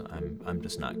sometimes I'm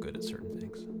just not good at certain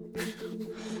things.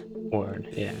 Word,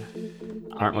 yeah.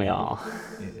 Aren't we all?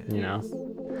 Yeah.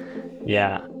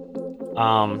 Yeah.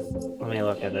 Let me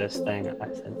look at this thing.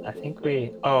 I think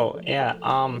we. Oh yeah.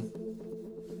 Can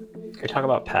we talk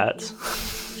about pets?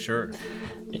 Sure.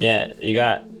 Yeah, you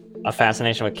got a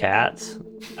fascination with cats.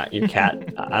 Your cat.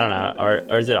 I don't know,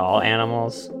 or is it all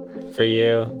animals for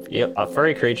you?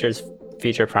 Furry creatures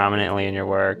feature prominently in your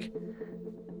work,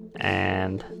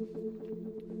 and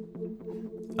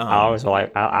I always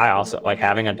like. I also like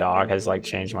having a dog has like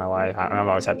changed my life. I've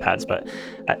always had pets, but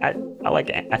I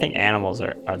think animals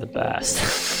are the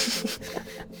best.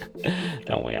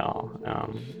 Don't we all?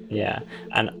 Yeah,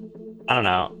 and I don't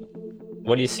know.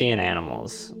 What do you see in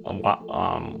animals?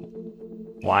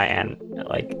 Why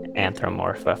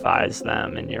anthropomorphize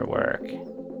them in your work?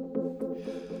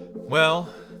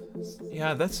 Well,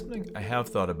 yeah, that's something I have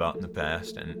thought about in the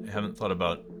past and haven't thought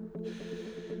about.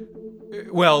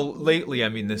 Well, lately, I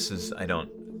mean, I've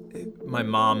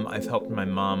helped my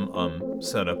mom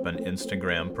set up an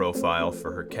Instagram profile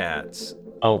for her cats.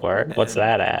 Oh, word? What's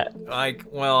that at?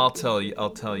 I'll tell you.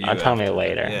 Tell me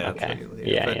later. Yeah, okay. I'll tell you later.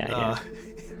 Yeah.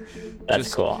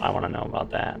 That's cool. I want to know about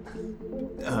that.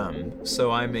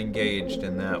 So I'm engaged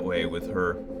in that way with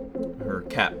her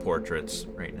cat portraits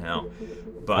right now.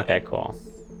 But okay, cool.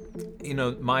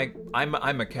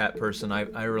 I'm a cat person.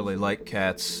 I really like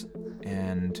cats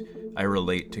and I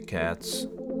relate to cats.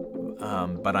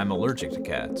 But I'm allergic to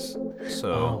cats.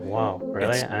 So oh wow,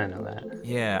 really? I didn't know that.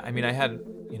 Yeah, I mean, I had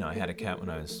a cat when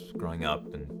I was growing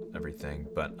up and everything,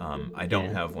 but I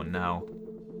don't have one now.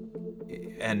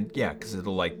 And yeah, because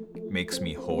it'll like makes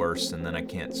me hoarse and then I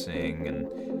can't sing, and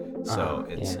so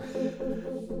it's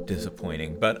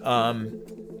disappointing. But I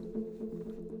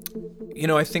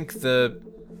think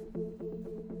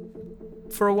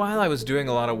for a while I was doing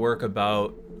a lot of work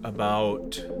about.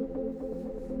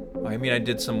 I mean, I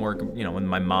did some work, with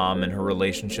my mom and her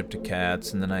relationship to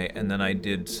cats, and then I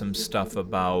did some stuff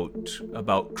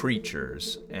about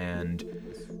creatures and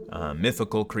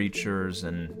mythical creatures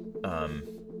and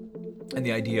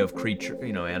the idea of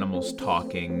animals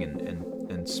talking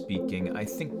and speaking. I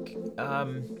think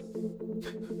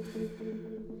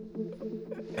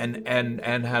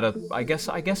and had a I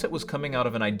guess it was coming out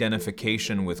of an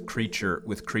identification with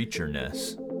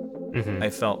creatureness. Mm-hmm. I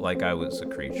felt like I was a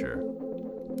creature.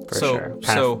 For sure.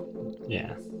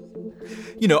 Yeah.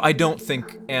 I don't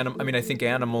think I think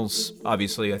animals.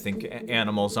 Obviously, I think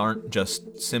animals aren't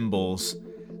just symbols,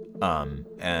 and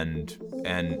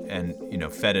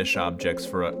fetish objects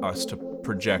for us to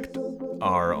project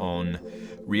our own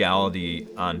reality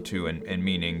onto, and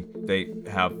meaning they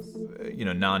have,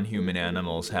 non-human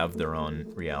animals have their own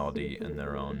reality and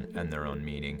their own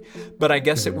meaning. But I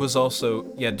guess it was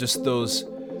also, just those.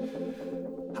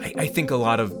 I think a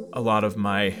lot of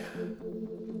my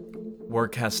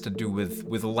work has to do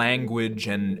with language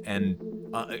and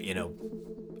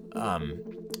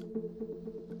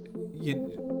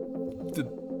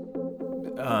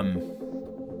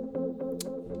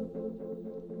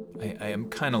I am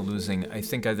kind of losing. I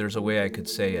think there's a way I could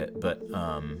say it, but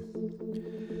I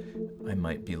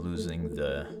might be losing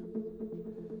the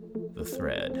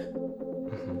thread.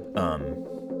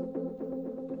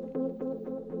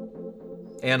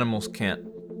 Animals can't.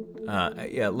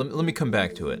 Let me come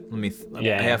back to it. I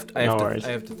have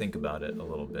to think about it a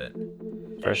little bit.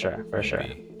 For sure.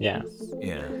 Yeah.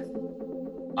 Yeah.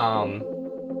 I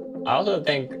also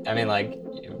think, like,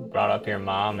 you brought up your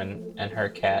mom and her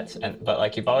cats, but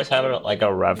like you've always had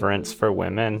a reverence for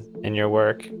women in your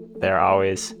work. They're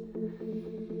always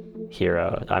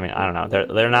heroes. I don't know.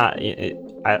 They're not.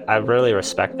 I really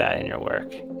respect that in your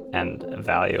work and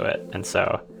value it. And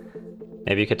so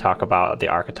maybe you could talk about the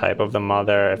archetype of the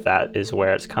mother, if that is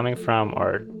where it's coming from,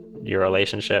 or your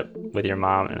relationship with your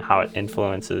mom and how it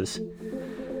influences.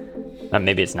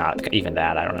 Maybe it's not even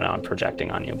that. I don't know. I'm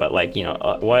projecting on you, but like,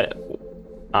 what?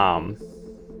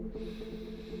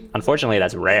 Unfortunately,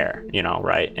 that's rare.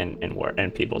 Right?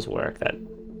 In people's work that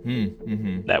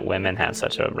that women have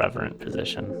such a reverent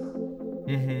position.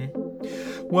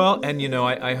 Well, and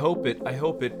I hope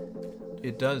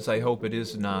it does. I hope it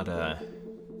is not a.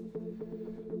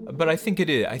 But I think it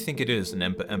is. I think it is an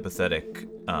empathetic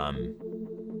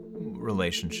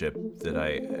relationship that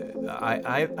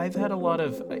I've had a lot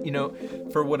of,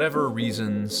 for whatever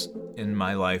reasons in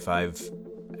my life, I've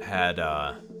had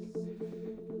an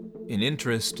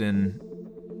interest in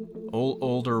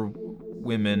older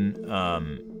women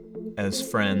as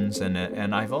friends,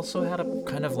 and I've also had a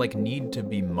kind of like need to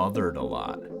be mothered a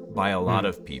lot by a lot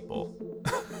of people.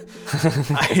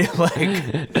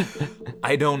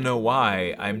 I don't know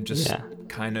why. I'm just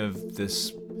kind of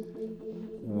this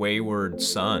wayward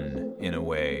son in a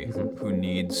way who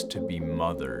needs to be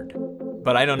mothered.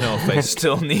 But I don't know if I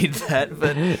still need that,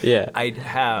 but I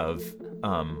have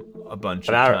a bunch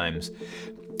of times.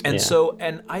 And so,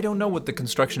 and I don't know what the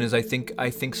construction is. I think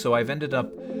so. I've ended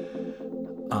up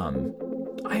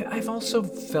I've also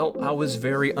felt I was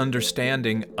very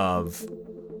understanding of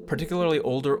particularly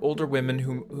older women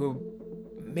who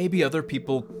maybe other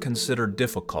people consider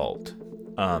difficult.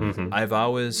 I've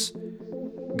always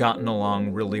gotten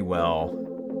along really well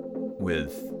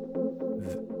with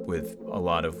a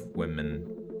lot of women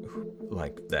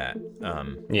like that.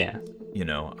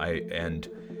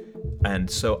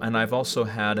 And I've also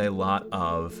had a lot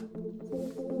of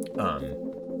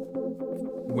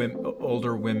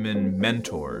older women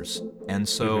mentors, and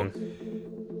so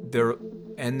they're,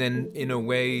 and then in a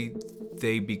way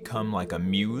they become like a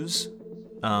muse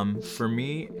for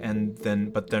me,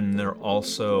 but then they're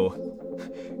also,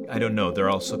 I don't know, they're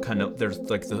also kind of, there's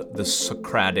like the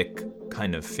Socratic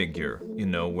kind of figure,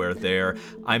 where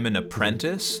I'm an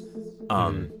apprentice,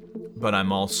 but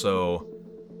I'm also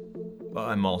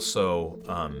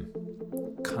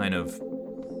kind of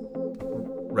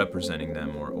representing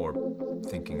them or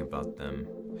thinking about them.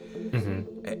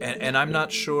 And I'm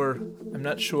not sure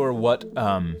what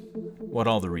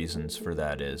all the reasons for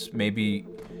that is. Maybe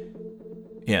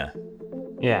no,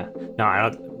 I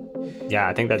don't. Yeah,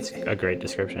 I think that's a great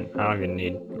description. I don't even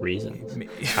need reasons.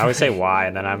 I always say why,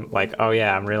 and then I'm like, oh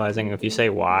yeah, I'm realizing if you say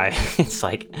why, it's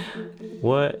like,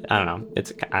 what? I don't know.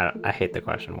 I hate the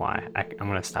question why. I'm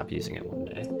gonna stop using it one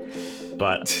day.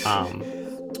 But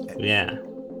yeah.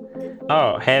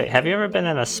 Oh, have you ever been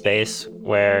in a space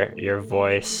where your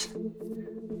voice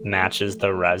matches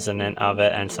the resonant of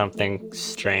it, and something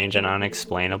strange and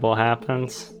unexplainable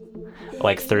happens?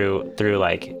 Like through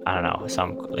like, I don't know,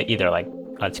 some either like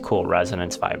that's cool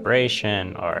resonance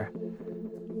vibration or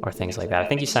things like that. I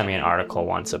think you sent me an article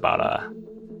once about a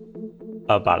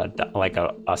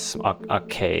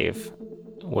cave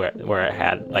where it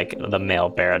had like the male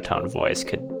baritone voice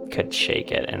could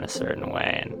shake it in a certain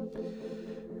way. And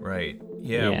right.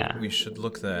 Yeah. We should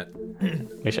look that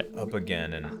up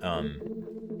again, and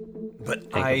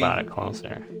but think about it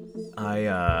closer.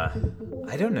 I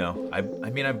don't know. I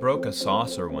mean, I broke a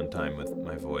saucer one time with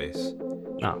my voice.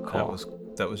 Oh, cool.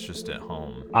 That was just at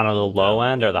home. On the low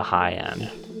end or the high end?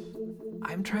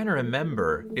 I'm trying to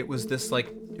remember. It was this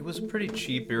it was a pretty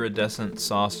cheap iridescent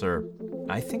saucer.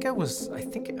 I don't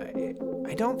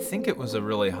think it was a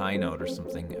really high note or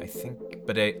something.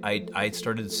 But I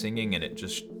started singing and it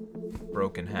just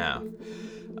broke in half.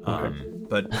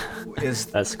 But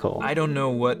That's cool. I don't know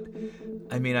what.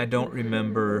 I mean, I don't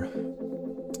remember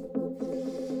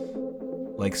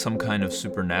like some kind of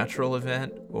supernatural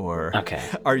event, or Okay.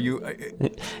 Are you?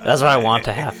 That's what I want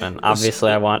to happen.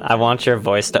 Obviously, I want your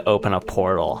voice to open a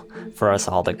portal for us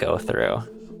all to go through.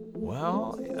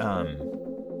 Well,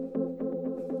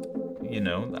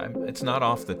 it's not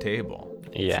off the table.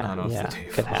 It's not off the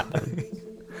table. Could happen.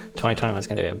 2020 was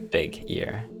gonna be a big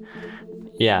year.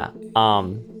 Yeah.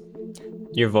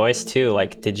 Your voice too.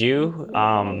 Like, did you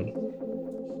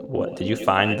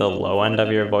find the low end of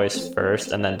your voice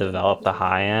first and then develop the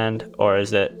high end, or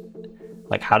is it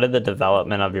like, how did the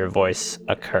development of your voice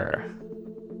occur?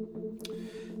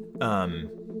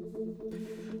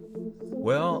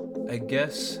 Well, I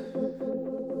guess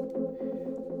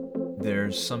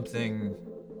there's something.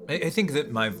 I think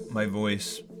that my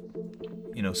voice,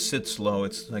 sits low.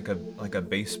 It's like a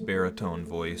bass baritone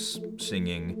voice,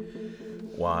 singing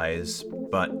wise,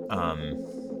 but I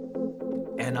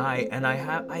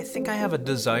think I have a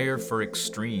desire for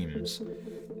extremes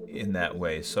in that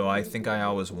way. So I think I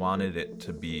always wanted it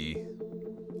to be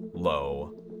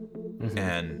low,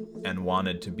 and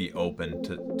wanted to be open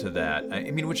to that. I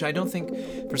mean, which I don't think,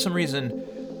 for some reason,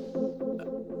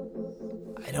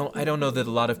 I don't know that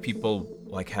a lot of people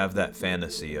like have that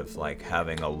fantasy of like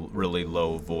having a really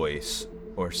low voice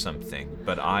or something.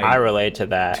 But I relate to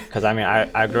that because I mean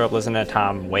I grew up listening to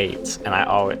Tom Waits, and I've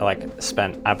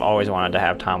always wanted to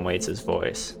have Tom Waits'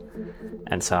 voice,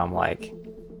 and so I'm like,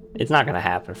 it's not gonna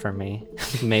happen for me.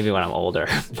 Maybe when I'm older,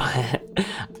 but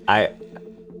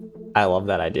I love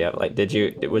that idea. Like,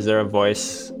 was there a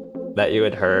voice that you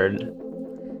had heard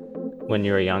when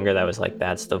you were younger that was like,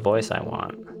 that's the voice I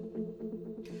want?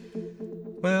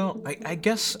 Well, I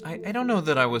guess I don't know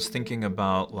that I was thinking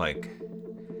about like,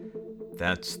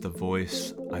 that's the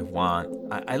voice I want.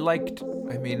 I liked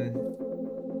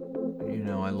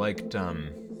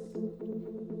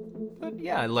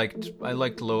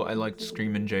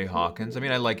Screamin' Jay Hawkins. I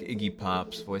mean, I like Iggy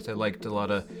Pop's voice. I liked a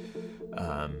lot of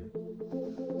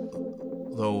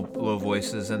low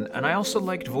voices, and I also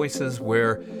liked voices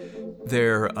where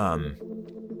they're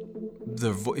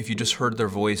if you just heard their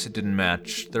voice, it didn't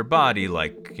match their body,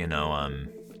 like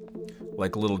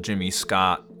like little Jimmy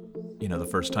Scott. The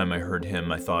first time I heard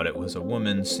him, I thought it was a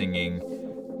woman singing,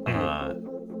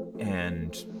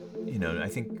 and I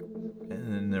think,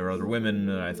 and there were other women,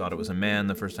 and I thought it was a man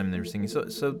the first time they were singing.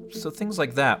 So things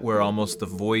like that, where almost the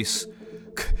voice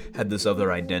had this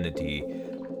other identity.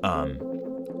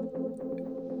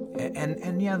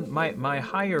 And yeah, my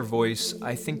higher voice,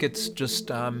 I think it's just,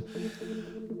 I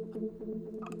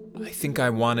think I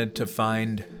wanted to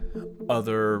find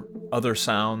other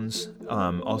sounds,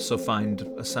 also find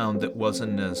a sound that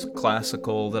wasn't as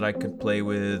classical that I could play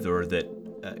with, or that,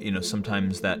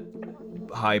 sometimes that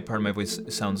high part of my voice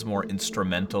sounds more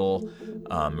instrumental,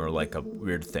 or like a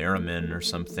weird theremin or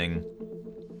something.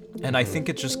 And I think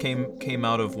it just came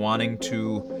out of wanting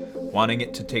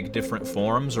it to take different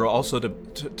forms, or also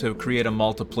to create a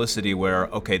multiplicity where,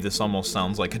 okay, this almost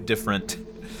sounds like a different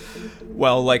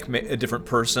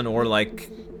person, or like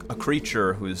a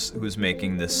creature who's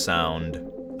making this sound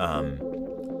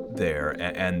there,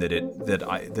 and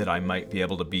that I might be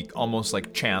able to be almost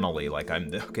like channel-y, like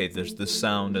there's this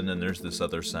sound and then there's this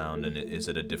other sound, and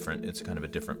it's kind of a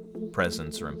different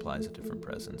presence, or implies a different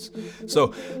presence.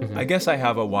 So I guess I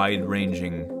have a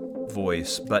wide-ranging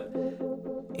voice, but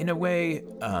in a way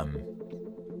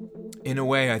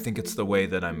I think it's the way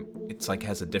that it's like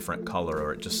has a different color,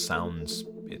 or it sounds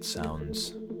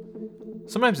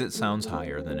sometimes it sounds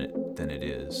higher than it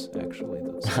is, actually.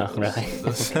 Oh, really?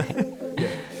 Yeah.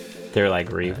 They're like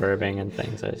reverbing and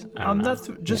things. I don't know.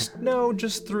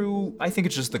 Just through, I think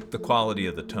it's just the quality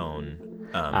of the tone.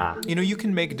 You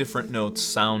can make different notes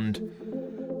sound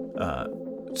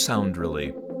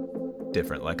really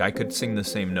different. Like, I could sing the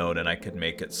same note and I could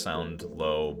make it sound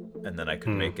low, and then I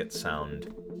could make it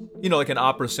sound, like an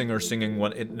opera singer singing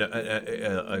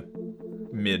a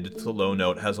mid to low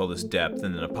note has all this depth,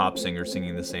 and then a pop singer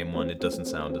singing the same one, it doesn't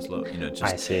sound as low.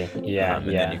 I see. Yeah,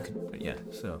 Then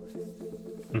so.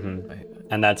 Mm-hmm.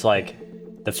 And that's like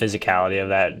the physicality of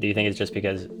that. Do you think it's just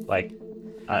because like,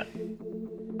 do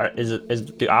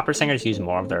opera singers use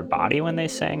more of their body when they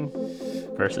sing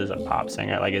versus a pop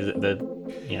singer? Like, is the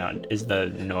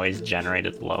noise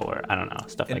generated lower? I don't know,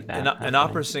 stuff like that. An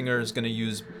opera singer is going to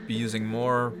be using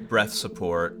more breath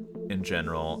support in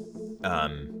general,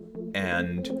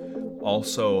 and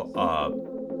also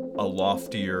a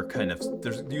loftier kind of.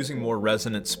 They're using more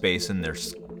resonant space in their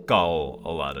skull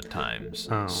a lot of times.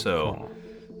 Cool.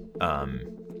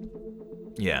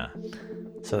 Yeah.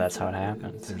 So that's how it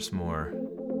happens. There's more.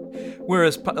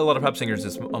 Whereas a lot of pop singers,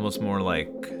 it's almost more like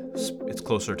it's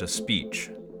closer to speech.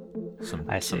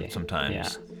 I see.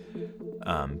 Sometimes.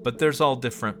 But there's all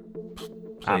different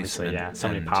Obviously, so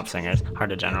many pop singers,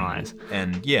 hard to generalize.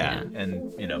 And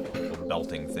and people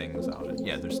belting things out. And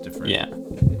there's different.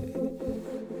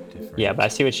 Yeah, but I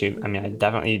see what you mean.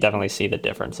 You definitely see the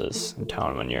differences in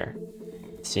tone when you're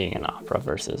seeing an opera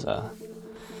versus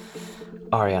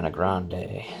Ariana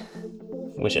Grande,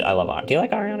 which I love. Do you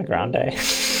like Ariana Grande?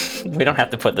 We don't have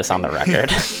to put this on the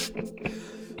record.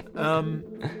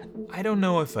 I don't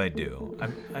know if I do.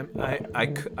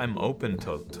 I'm open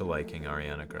to liking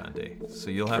Ariana Grande. So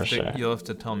you'll have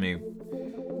to tell me.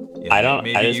 Yeah, I don't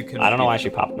know why she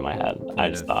popped in my head. I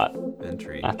just thought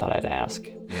intrigue. I thought I'd ask.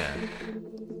 Yeah.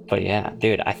 But yeah,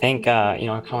 dude, I think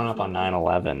we're coming up on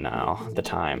 9/11 now, the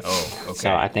time. Oh, okay.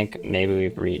 So I think maybe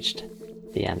we've reached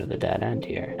the end of the dead end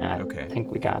here, and I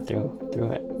think we got through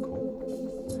it.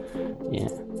 Cool. Yeah.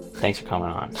 Thanks for coming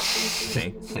on.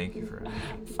 Thank you for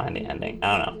find the ending.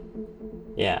 I don't know.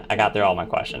 Yeah, I got through all my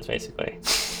questions basically.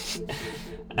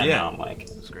 And now I'm like,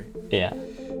 that's great. Yeah.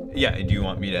 Yeah. Do you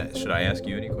want me to? Should I ask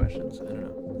you any questions? I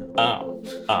don't know.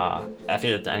 Oh, if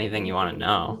there's anything you want to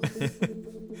know,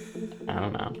 I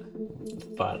don't know,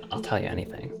 but I'll tell you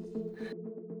anything.